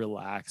 very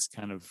relaxed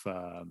kind of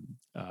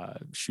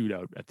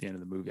shootout at the end of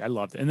the movie. I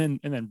loved it. And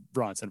then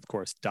Bronson, of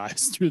course,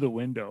 dives through the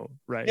window,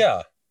 right?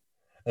 Yeah.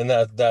 And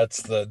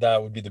that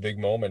would be the big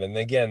moment. And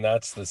again,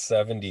 that's the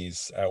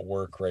 70s at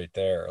work right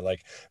there.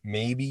 Like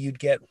maybe you'd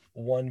get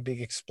one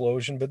big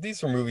explosion, but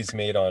these were movies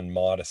made on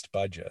modest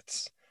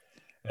budgets.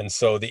 And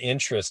so the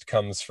interest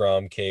comes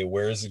from, okay,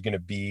 where is it going to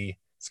be?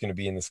 It's going to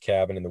be in this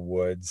cabin in the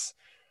woods.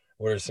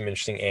 What are some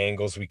interesting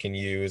angles we can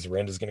use?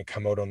 Renda's going to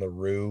come out on the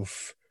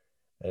roof.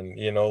 And,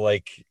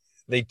 like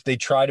they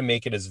try to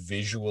make it as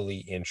visually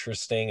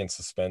interesting and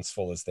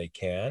suspenseful as they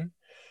can.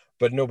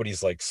 But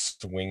nobody's like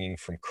swinging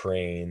from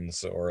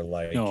cranes or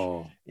like,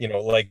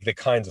 like the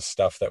kinds of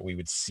stuff that we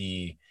would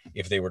see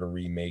if they were to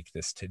remake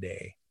this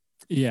today.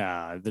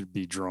 Yeah, there'd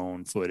be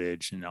drone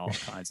footage and all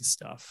kinds of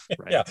stuff.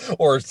 Right? Yeah,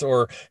 or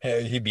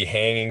he'd be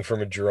hanging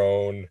from a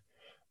drone,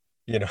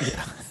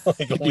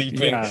 like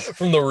leaping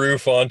from the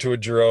roof onto a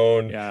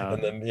drone. Yeah,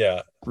 and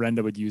then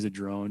Renda would use a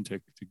drone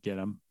to get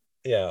him.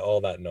 Yeah,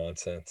 all that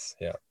nonsense.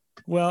 Yeah.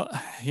 Well,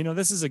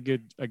 this is a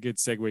good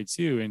segue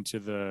too into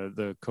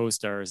the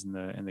co-stars and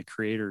the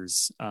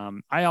creators.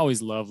 I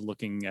always love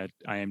looking at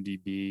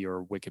IMDb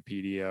or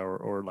Wikipedia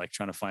or like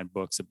trying to find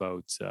books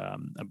about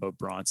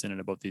Bronson and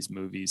about these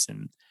movies.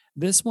 And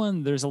this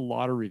one, there's a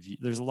lot of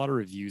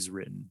reviews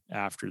written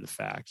after the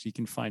fact. You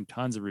can find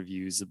tons of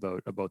reviews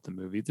about the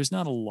movie. There's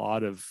not a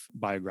lot of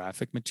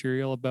biographic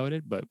material about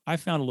it, but I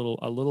found a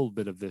little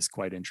bit of this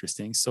quite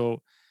interesting.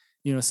 So,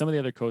 some of the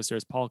other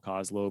co-stars, Paul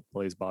Koslow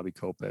plays Bobby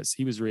Kopas.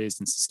 He was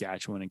raised in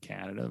Saskatchewan in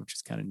Canada, which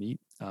is kind of neat.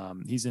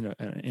 He's in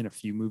a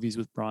few movies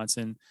with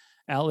Bronson.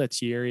 Al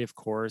Lettieri, of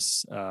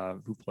course,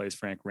 who plays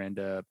Frank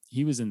Renda.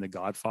 He was in The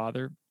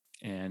Godfather.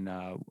 And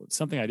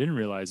something I didn't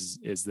realize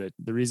is that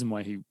the reason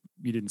why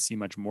we didn't see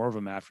much more of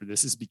him after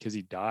this is because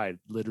he died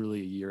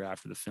literally a year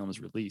after the film's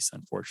release,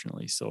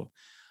 unfortunately. So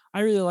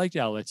I really liked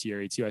Al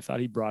Lettieri too. I thought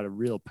he brought a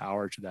real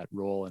power to that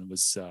role and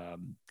was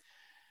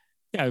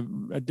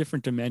a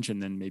different dimension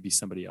than maybe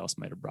somebody else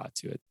might have brought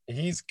to it.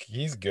 He's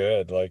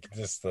good. Like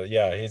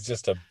he's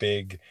just a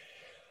big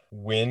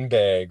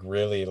windbag,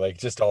 really, like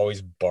just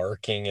always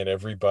barking at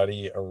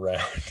everybody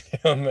around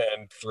him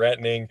and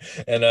threatening.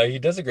 And he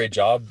does a great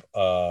job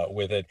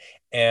with it.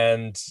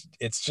 And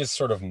it's just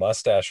sort of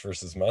mustache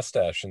versus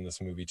mustache in this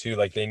movie too.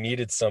 Like they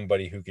needed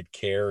somebody who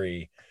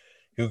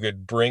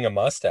could bring a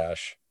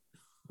mustache.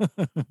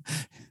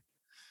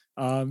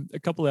 A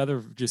couple of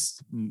other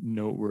just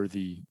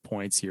noteworthy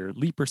points here.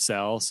 Lee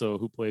Purcell,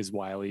 who plays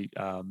Wiley,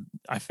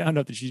 I found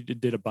out that she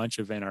did a bunch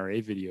of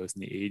NRA videos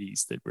in the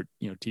 80s that were,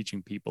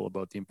 teaching people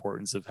about the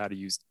importance of how to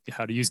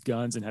use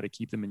guns and how to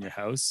keep them in your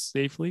house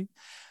safely,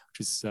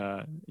 which is,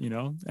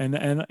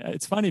 and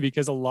it's funny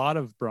because a lot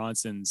of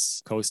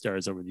Bronson's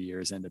co-stars over the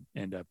years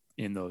end up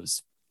in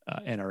those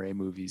NRA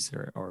movies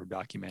or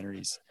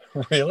documentaries.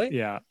 Really?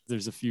 Yeah,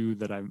 there's a few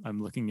that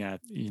I'm looking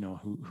at,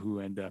 who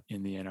end up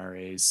in the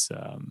NRA's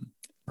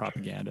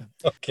propaganda.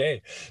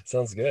 Okay,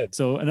 sounds good.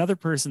 So another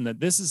person that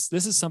this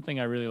is something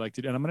I really like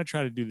to do, and I'm going to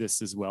try to do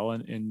this as well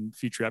in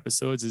future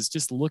episodes, is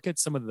just look at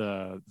some of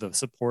the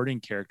supporting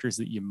characters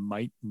that you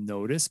might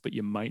notice, but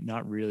you might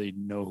not really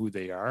know who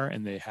they are,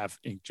 and they have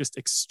just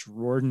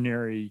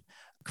extraordinary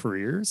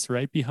careers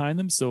right behind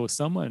them. So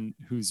someone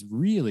who's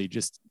really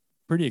just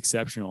pretty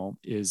exceptional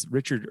is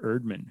Richard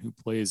Erdman, who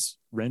plays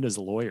Renda's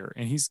lawyer,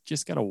 and he's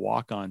just got a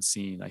walk-on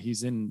scene.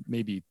 He's in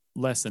maybe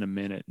less than a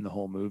minute in the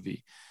whole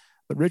movie.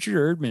 But Richard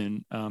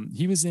Erdman,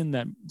 he was in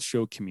that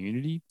show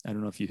Community. I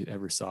don't know if you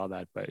ever saw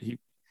that, but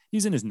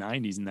he's in his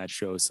 90s in that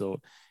show.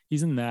 So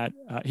he's in that.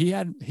 He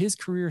had his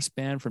career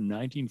span from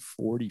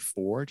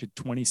 1944 to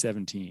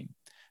 2017.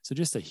 So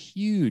just a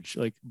huge,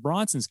 like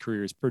Bronson's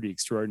career is pretty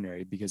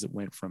extraordinary because it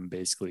went from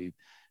basically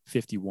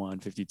 51,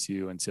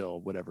 52 until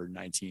whatever,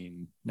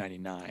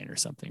 1999 or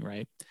something,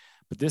 right?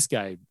 But this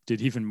guy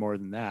did even more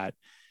than that.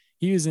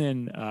 He was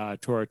in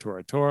Tora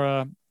Tora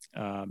Tora,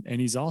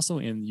 and he's also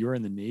in You're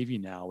in the Navy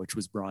Now, which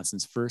was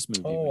Bronson's first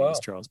movie when he was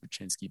Charles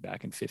Pachinski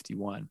back in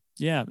 51.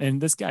 Yeah, and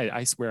this guy,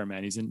 I swear,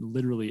 man, he's in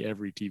literally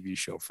every TV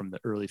show from the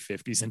early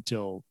 50s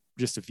until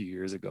just a few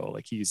years ago.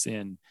 Like you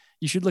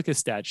should look at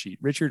stat sheet.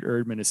 Richard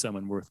Erdman is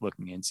someone worth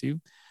looking into.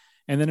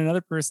 And then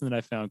another person that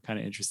I found kind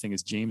of interesting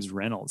is James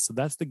Reynolds. So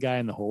that's the guy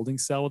in the holding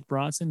cell with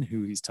Bronson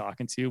who he's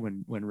talking to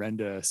when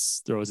Renda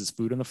throws his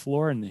food on the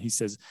floor, and he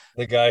says,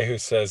 the guy who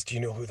says, "Do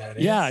you know who that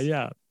is?"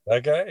 Yeah.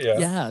 That guy? Yeah.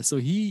 Yeah. So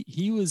he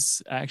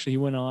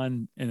went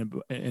on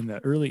in the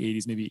early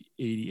 80s, maybe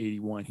 80,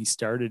 81. He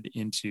started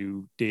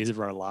into Days of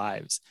Our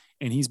Lives,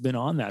 and he's been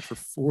on that for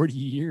 40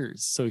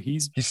 years. So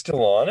he's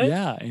still on it?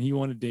 Yeah. And he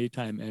won a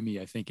Daytime Emmy,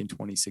 I think, in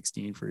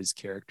 2016 for his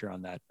character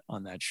on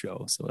that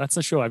show. So that's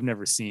a show I've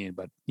never seen,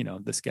 but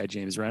this guy,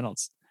 James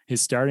Reynolds,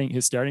 his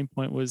starting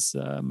point was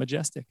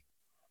Majestic.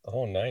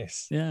 Oh,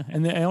 nice. Yeah.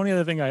 And the only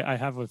other thing I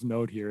have of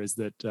note here is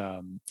that,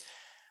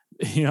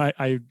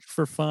 I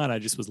for fun, I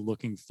just was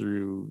looking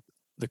through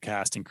the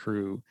cast and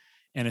crew.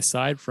 And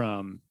aside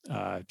from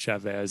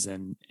Chavez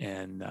and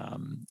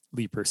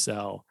Lee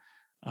Purcell,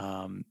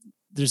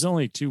 there's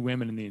only 2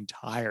 women in the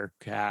entire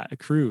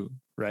crew,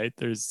 right?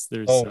 There's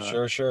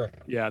Sure.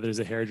 Yeah, there's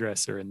a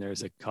hairdresser and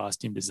there's a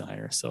costume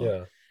designer. So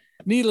Yeah.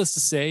 needless to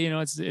say,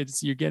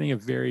 it's you're getting a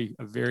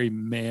very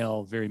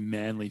male, very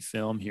manly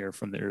film here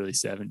from the early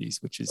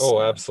 70s, which is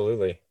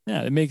absolutely.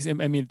 Yeah,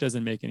 it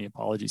doesn't make any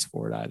apologies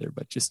for it either,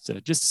 but just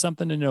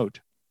something to note.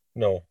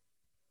 No.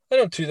 I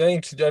don't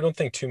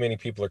think too many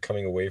people are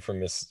coming away from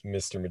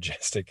Mr.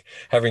 Majestic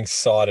having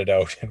sought it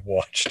out and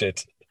watched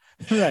it,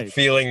 right,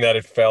 feeling that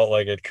it felt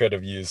like it could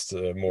have used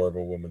more of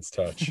a woman's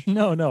touch.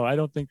 No, I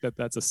don't think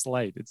that's a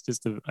slight. It's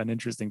just an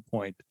interesting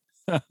point.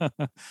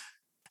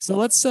 So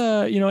let's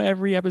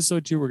every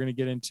episode too, we're going to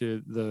get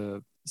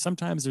into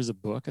sometimes there's a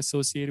book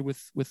associated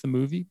with the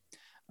movie.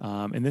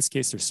 In this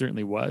case, there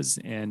certainly was,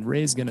 and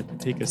Ray's going to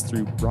take us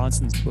through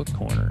Bronson's Book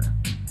Corner.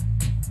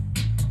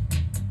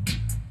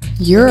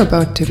 You're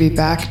about to be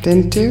backed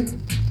into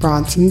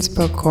Bronson's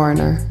Book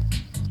Corner.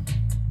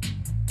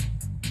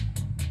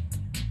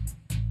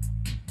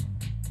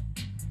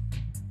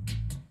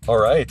 All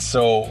right,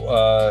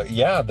 so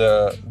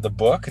the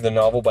book, the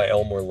novel by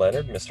Elmore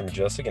Leonard, Mr.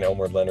 Majestic, and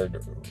Elmore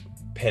Leonard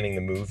penning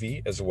the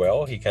movie as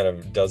well. He kind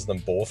of does them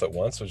both at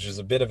once, which is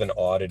a bit of an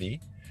oddity.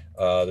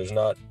 There's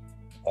not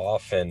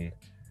often,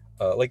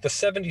 like the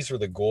 70s were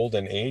the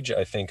golden age,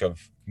 I think,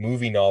 of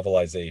movie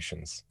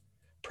novelizations.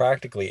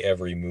 Practically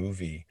every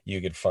movie you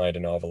could find a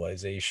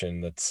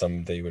novelization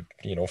that they would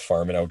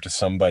farm it out to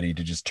somebody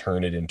to just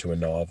turn it into a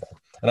novel.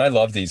 And I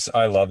love these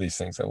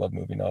things. I love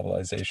movie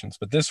novelizations,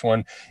 but this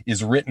one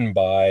is written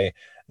by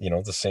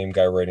the same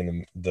guy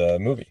writing the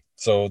movie,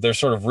 so they're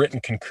sort of written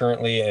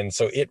concurrently, and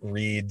so it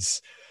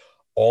reads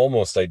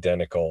almost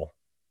identical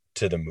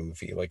to the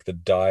movie. Like the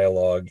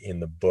dialogue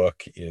in the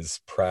book is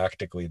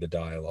practically the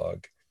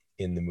dialogue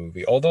in the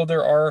movie, although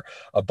there are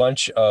a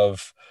bunch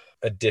of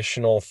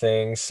additional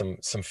things,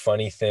 some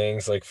funny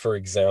things. Like, for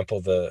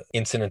example, the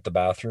incident at the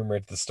bathroom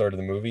right at the start of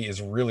the movie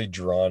is really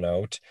drawn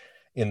out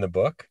in the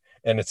book,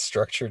 and it's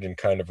structured in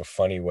kind of a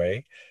funny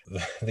way.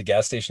 The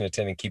gas station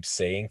attendant keeps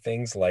saying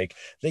things like,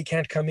 "They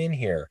can't come in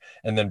here,"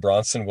 and then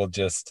Bronson will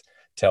just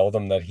tell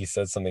them that he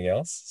said something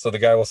else. So the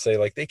guy will say,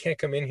 like, "They can't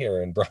come in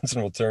here," and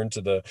Bronson will turn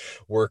to the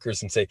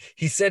workers and say,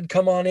 "He said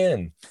come on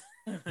in."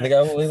 And the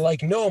guy will be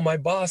like, "No, my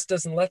boss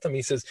doesn't let them."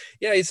 He says,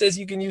 "Yeah, he says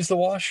you can use the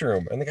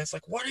washroom." And the guy's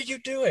like, "What are you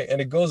doing?"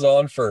 And it goes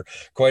on for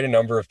quite a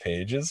number of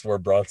pages where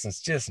Bronson's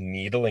just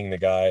needling the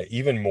guy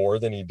even more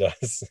than he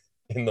does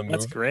in the movie.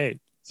 That's great.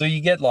 So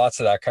you get lots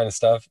of that kind of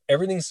stuff.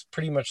 Everything's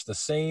pretty much the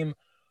same,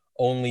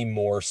 only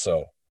more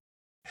so.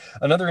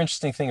 Another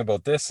interesting thing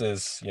about this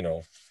is,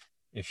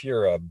 if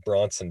you're a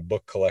Bronson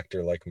book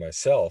collector like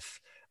myself,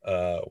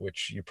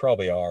 which you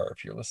probably are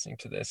if you're listening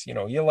to this,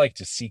 you like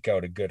to seek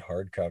out a good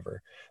hardcover,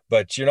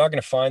 but you're not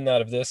going to find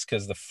that of this,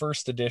 because the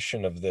first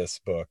edition of this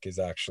book is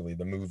actually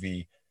the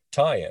movie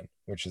tie-in,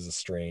 which is a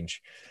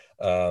strange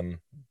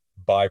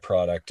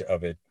byproduct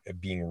of it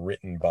being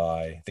written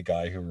by the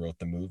guy who wrote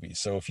the movie.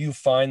 So if you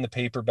find the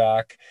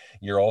paperback,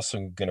 you're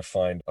also going to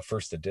find a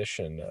first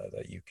edition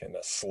that you can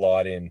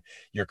slot in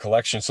your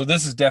collection. So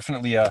this is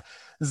definitely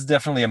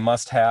a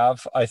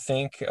must-have. I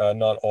think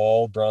not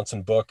all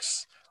Bronson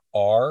books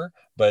are,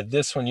 but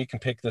this one, you can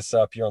pick this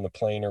up, you're on the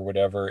plane or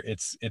whatever,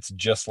 it's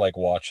just like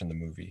watching the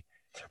movie.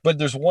 But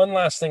there's one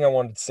last thing I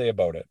wanted to say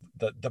about it.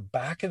 The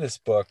back of this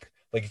book,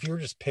 like if you were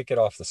just pick it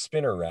off the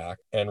spinner rack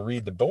and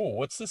read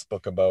what's this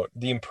book about,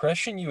 the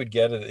impression you would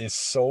get is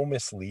so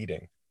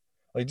misleading.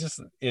 Like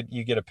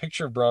you get a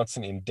picture of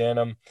Bronson in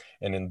denim,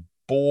 and in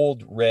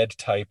bold red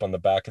type on the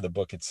back of the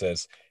book it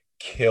says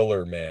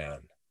 "Killer Man."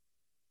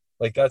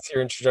 Like that's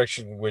your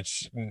introduction,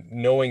 which,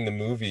 knowing the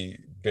movie,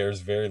 bears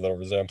very little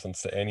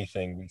resemblance to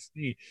anything we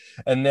see.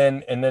 And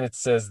then it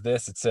says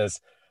this, it says,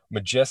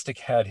 "Majestic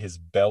had his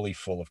belly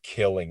full of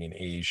killing in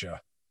Asia.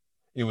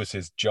 It was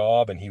his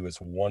job and he was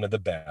one of the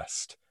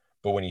best.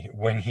 But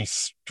when he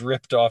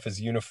stripped off his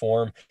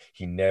uniform,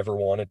 he never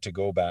wanted to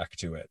go back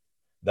to it.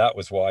 That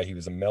was why he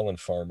was a melon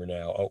farmer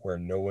now, out where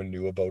no one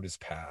knew about his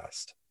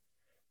past."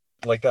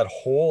 Like that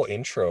whole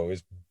intro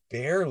is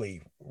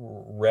barely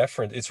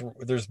referenced.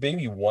 There's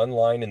maybe one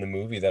line in the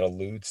movie that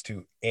alludes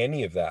to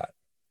any of that.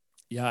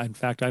 Yeah, in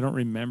fact, I don't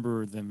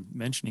remember them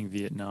mentioning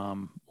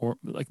Vietnam, or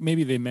like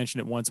maybe they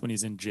mentioned it once when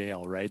he's in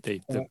jail, right?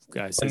 The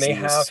guy says, and they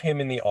have him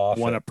in the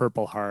office, won a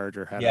Purple Heart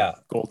or had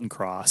a Golden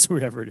Cross, or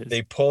whatever it is.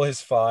 They pull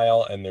his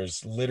file, and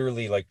there's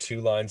literally like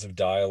 2 lines of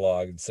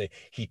dialogue and say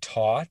he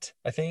taught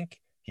at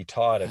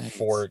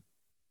Fort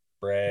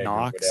Bragg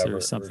Knox or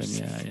something.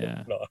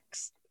 Yeah.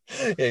 Knox.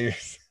 Yeah,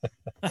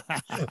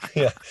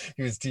 yeah,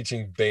 he was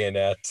teaching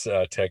bayonet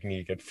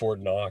technique at Fort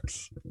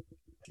Knox.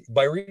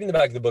 By reading the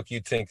back of the book,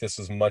 you'd think this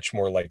was much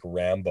more like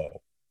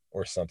Rambo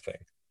or something.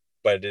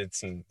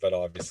 but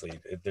obviously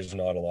there's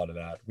not a lot of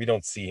that. We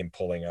don't see him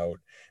pulling out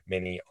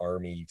many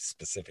army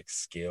specific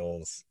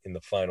skills in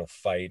the final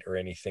fight or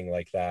anything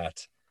like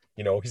that.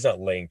 He's not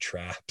laying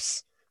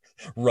traps,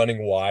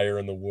 running wire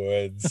in the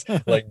woods,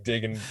 like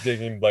digging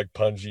like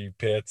punji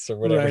pits or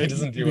whatever. Right. He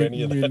doesn't do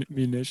any of that.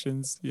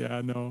 Munitions.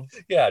 Yeah, no.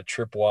 Yeah,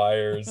 trip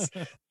wires.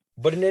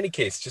 But in any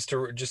case, just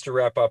to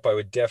wrap up, I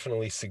would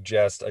definitely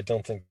suggest, I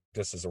don't think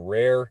this is a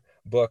rare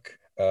book.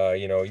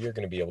 You're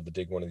going to be able to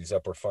dig one of these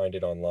up or find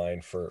it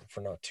online for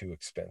not too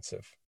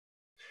expensive.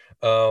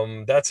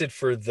 That's it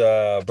for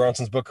the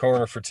Bronson's Book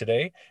Corner for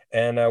today.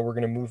 And we're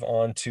going to move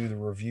on to the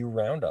review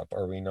roundup.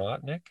 Are we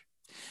not, Nick?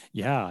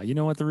 Yeah, you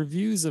know what? The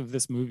reviews of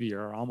this movie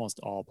are almost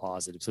all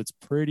positive. So it's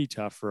pretty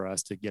tough for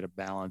us to get a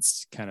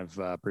balanced kind of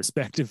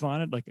perspective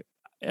on it. Like,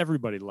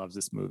 everybody loves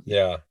this movie.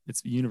 Yeah.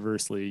 It's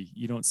universally,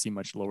 you don't see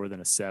much lower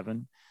than a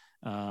 7.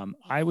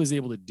 I was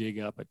able to dig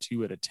up a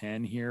 2 out of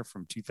 10 here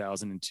from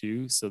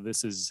 2002. So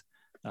this is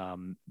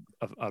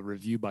a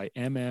review by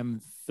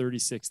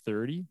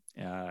MM3630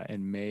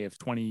 in May of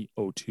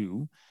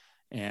 2002.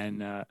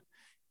 And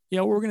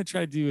what we're going to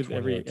try to do with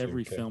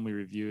every film we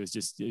review is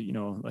just,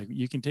 like,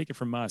 you can take it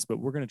from us, but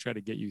we're going to try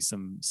to get you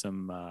some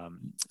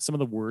of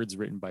the words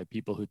written by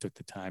people who took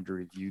the time to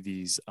review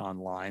these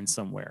online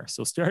somewhere.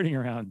 So starting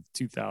around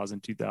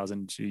 2000,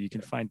 2002, you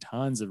can find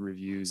tons of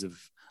reviews of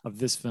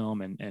this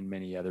film and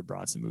many other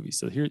Bronson movies.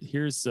 So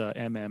here's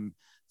MM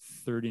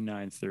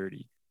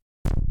 3930.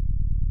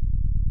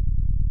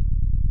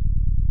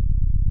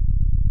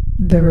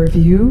 The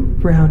Review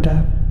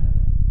Roundup.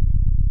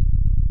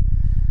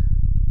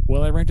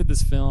 Well, I rented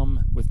this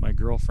film with my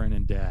girlfriend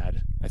and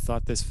dad. I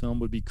thought this film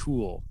would be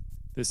cool.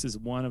 This is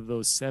one of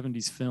those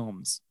 70s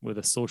films with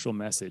a social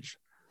message,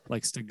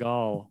 like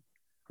Stiegel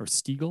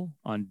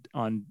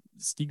on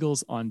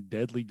Stiegel's On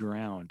Deadly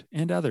Ground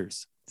and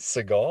others.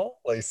 Seagal?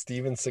 Like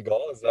Steven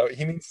Seagal? Is that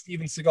he means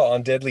Steven Seagal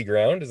on Deadly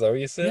Ground? Is that what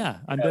you said? Yeah,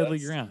 on Deadly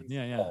Ground.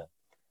 Yeah.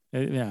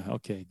 Yeah,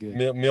 okay, good.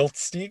 Milt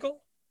Stiegel?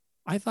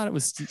 I thought it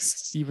was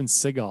Steven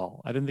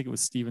Seagal. I didn't think it was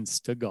Steven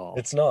Stiegel.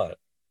 It's not.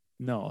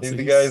 No, so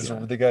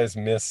the guys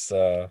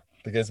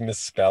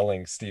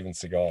misspelling Steven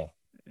Seagal.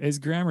 His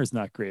grammar is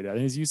not great, and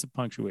his use of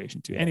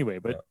punctuation too. Anyway,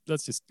 but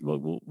let's just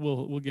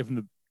we'll give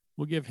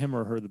him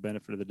or her the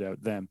benefit of the doubt.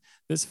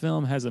 This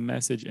film has a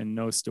message and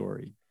no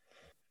story.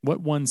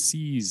 What one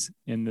sees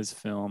in this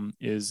film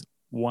is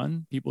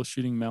 1, people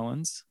shooting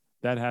melons.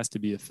 That has to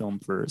be a film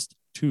first.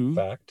 2,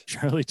 fact.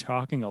 Charlie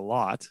talking a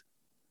lot,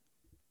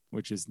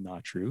 which is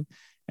not true.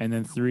 And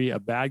then 3, a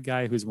bad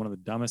guy who's one of the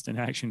dumbest in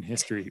action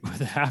history.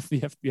 With half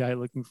the FBI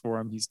looking for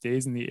him, he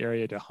stays in the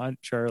area to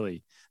hunt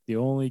Charlie. The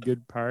only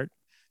good part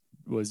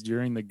was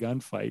during the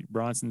gunfight,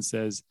 Bronson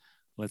says,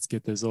 "Let's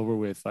get this over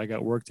with. I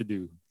got work to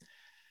do.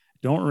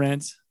 Don't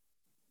rent.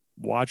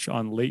 Watch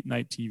on late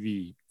night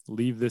TV.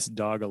 Leave this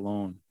dog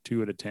alone."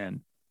 2 out of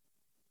 10.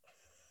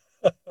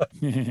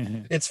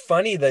 It's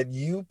funny that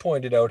you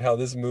pointed out how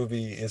this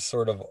movie is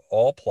sort of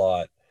all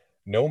plot,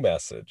 no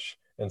message.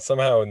 And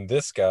somehow in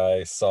this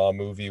guy saw a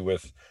movie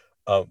with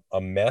a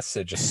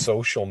message, a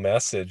social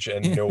message,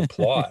 and no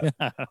plot.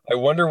 I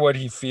wonder what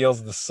he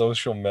feels the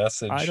social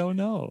message I don't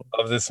know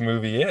of this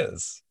movie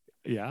is.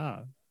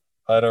 Yeah.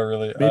 I don't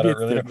really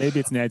know. Maybe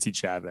it's Nancy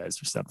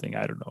Chavez or something.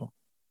 I don't know.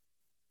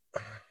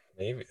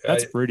 Maybe.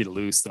 That's pretty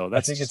loose, though.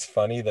 I think it's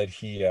funny that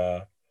he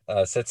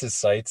sets his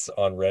sights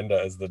on Renda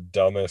as the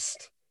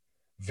dumbest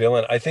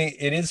villain. I think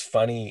it is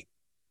funny.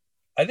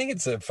 I think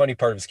it's a funny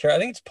part of his character. I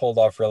think it's pulled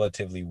off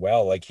relatively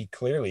well. Like, he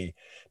clearly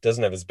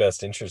doesn't have his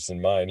best interests in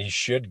mind. He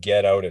should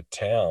get out of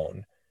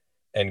town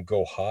and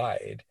go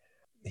hide.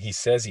 He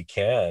says he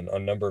can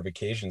on a number of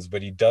occasions,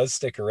 but he does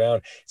stick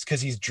around. It's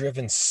because he's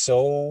driven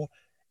so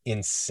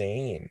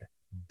insane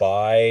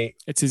by...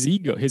 It's his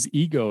ego. His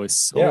ego is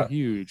so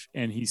huge,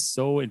 and he's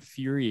so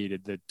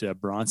infuriated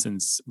that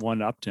Bronson's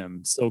one-upped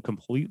him so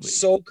completely.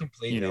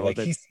 You know, like,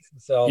 he sees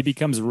himself... He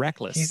becomes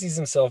reckless. He sees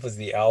himself as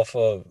the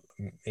alpha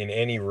in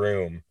any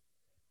room,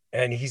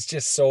 and he's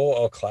just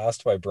so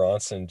outclassed by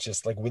Bronson,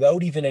 just like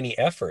without even any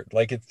effort.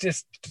 Like, it's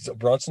just...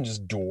 Bronson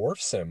just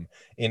dwarfs him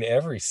in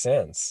every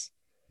sense.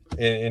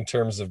 In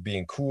terms of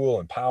being cool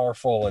and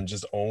powerful and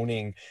just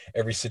owning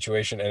every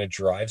situation, and it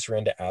drives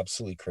Renda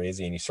absolutely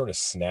crazy, and he sort of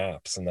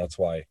snaps, and that's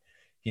why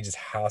he just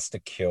has to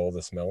kill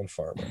this melon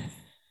farmer.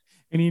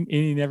 And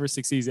he never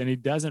succeeds, and he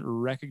doesn't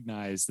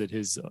recognize that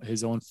his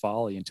own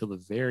folly until the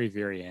very,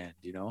 very end,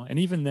 you know. And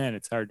even then,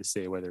 it's hard to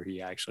say whether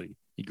he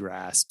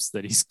grasps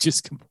that he's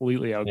just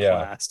completely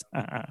outclassed.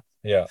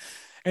 Yeah.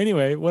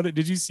 Anyway, what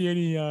did you see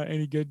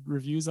any good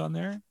reviews on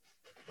there?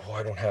 Oh,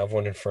 I don't have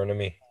one in front of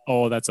me.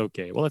 Oh, that's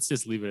okay. Well, let's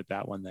just leave it at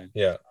that one then.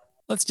 Yeah.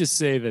 Let's just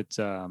say that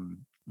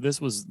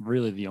this was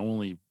really the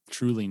only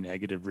truly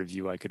negative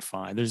review I could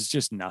find. There's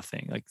just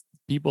nothing. Like,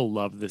 people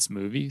love this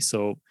movie.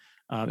 So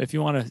if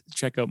you want to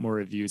check out more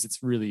reviews,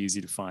 it's really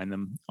easy to find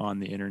them on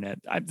the internet.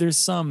 There's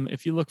some,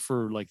 if you look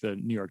for like the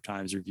New York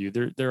Times review,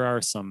 there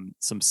are some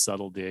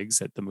subtle digs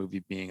at the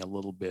movie being a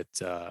little bit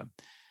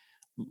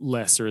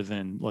lesser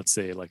than, let's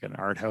say, like an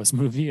art house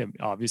movie.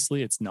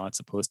 Obviously, it's not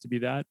supposed to be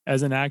that.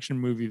 As an action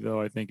movie,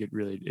 though, I think it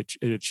really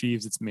it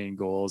achieves its main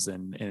goals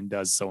and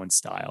does so in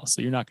style.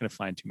 So you're not going to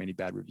find too many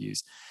bad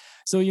reviews.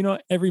 So,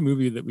 every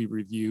movie that we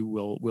review,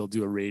 we'll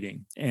do a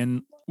rating,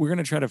 and we're going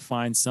to try to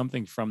find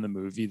something from the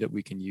movie that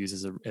we can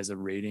use as a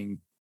rating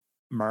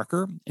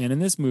marker. And in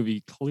this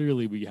movie,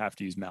 clearly we have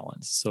to use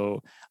melons.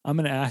 So I'm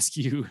going to ask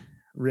you,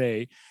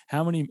 Ray,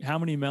 how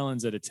many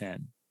melons out of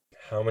 10?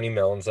 How many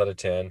melons out of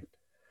 10?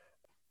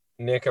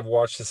 Nick, I've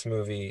watched this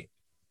movie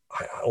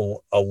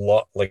a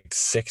lot, like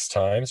 6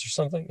 times or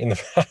something in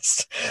the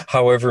past,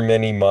 however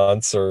many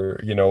months,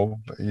 or,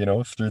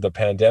 through the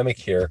pandemic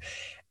here.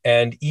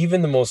 And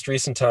even the most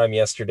recent time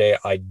yesterday,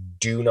 I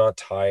do not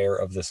tire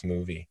of this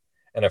movie.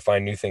 And I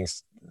find new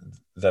things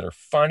that are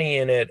funny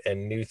in it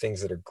and new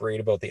things that are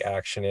great about the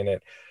action in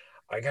it.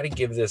 I got to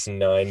give this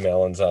 9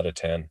 melons out of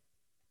 10.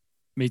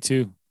 Me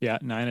too. Yeah,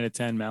 9 out of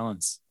 10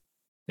 melons.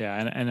 Yeah,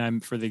 and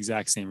I'm for the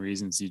exact same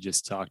reasons you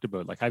just talked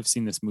about. Like, I've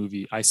seen this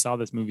movie. I saw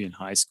this movie in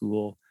high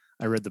school.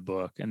 I read the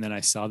book, and then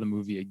I saw the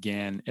movie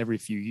again every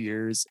few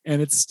years,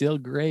 and it's still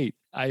great.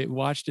 I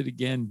watched it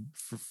again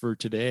for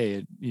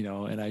today,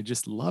 and I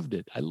just loved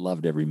it. I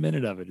loved every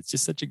minute of it. It's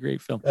just such a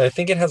great film. I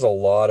think it has a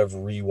lot of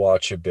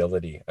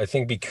rewatchability. I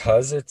think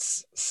because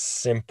it's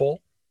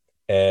simple,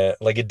 and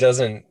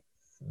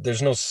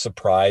there's no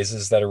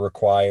surprises that are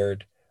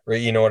required. Right,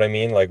 you know what I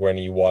mean? Like when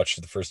you watch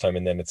it the first time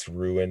and then it's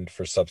ruined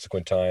for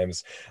subsequent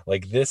times.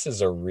 Like, this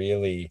is a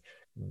really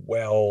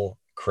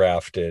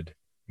well-crafted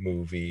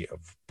movie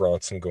of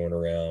Bronson going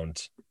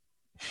around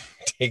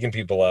taking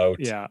people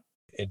out. Yeah.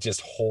 It just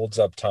holds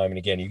up time and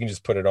again. You can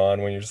just put it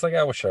on when you're just like,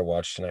 I wish I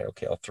watched tonight.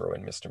 Okay, I'll throw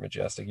in Mr.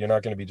 Majestic. You're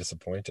not going to be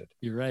disappointed.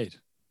 You're right.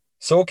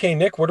 So, okay,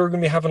 Nick, what are we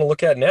going to be having a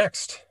look at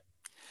next?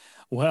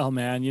 Well,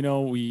 man,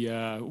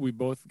 we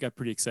both got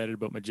pretty excited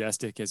about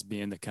Majestic as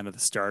being the kind of the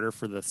starter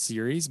for the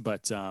series,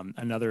 but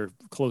another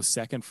close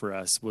second for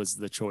us was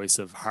the choice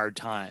of Hard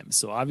Times.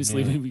 So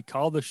obviously we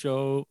call the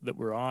show that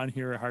we're on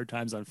here Hard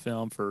Times on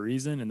Film for a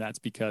reason, and that's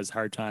because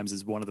Hard Times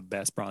is one of the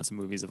best Bronson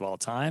movies of all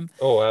time.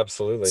 Oh,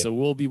 absolutely. So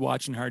we'll be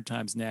watching Hard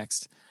Times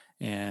next,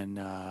 and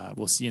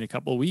we'll see you in a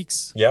couple of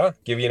weeks. Yeah,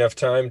 give you enough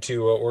time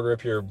to order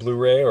up your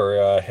Blu-ray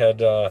or head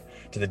to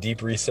the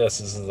deep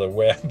recesses of the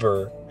web,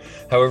 or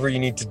however you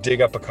need to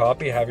dig up a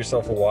copy, have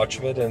yourself a watch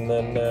of it, and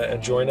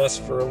then join us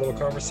for a little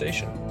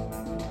conversation.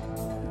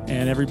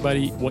 And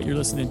everybody, what you're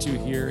listening to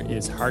here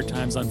is Hard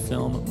Times on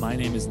Film. My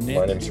name is Nick.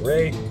 My name's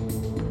Ray.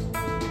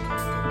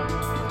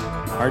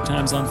 Hard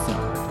Times on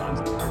Film.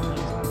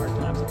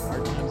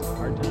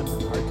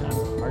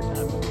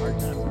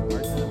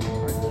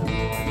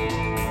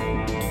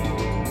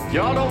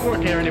 Y'all don't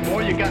work here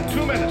anymore. You got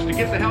 2 minutes to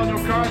get the hell in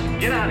your cars and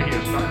get out of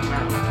here starting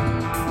now.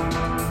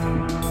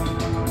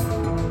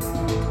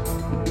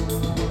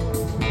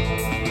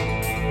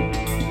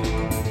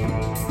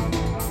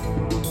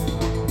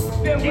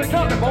 Keep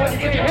talking, boys.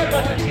 Get your head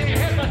busted.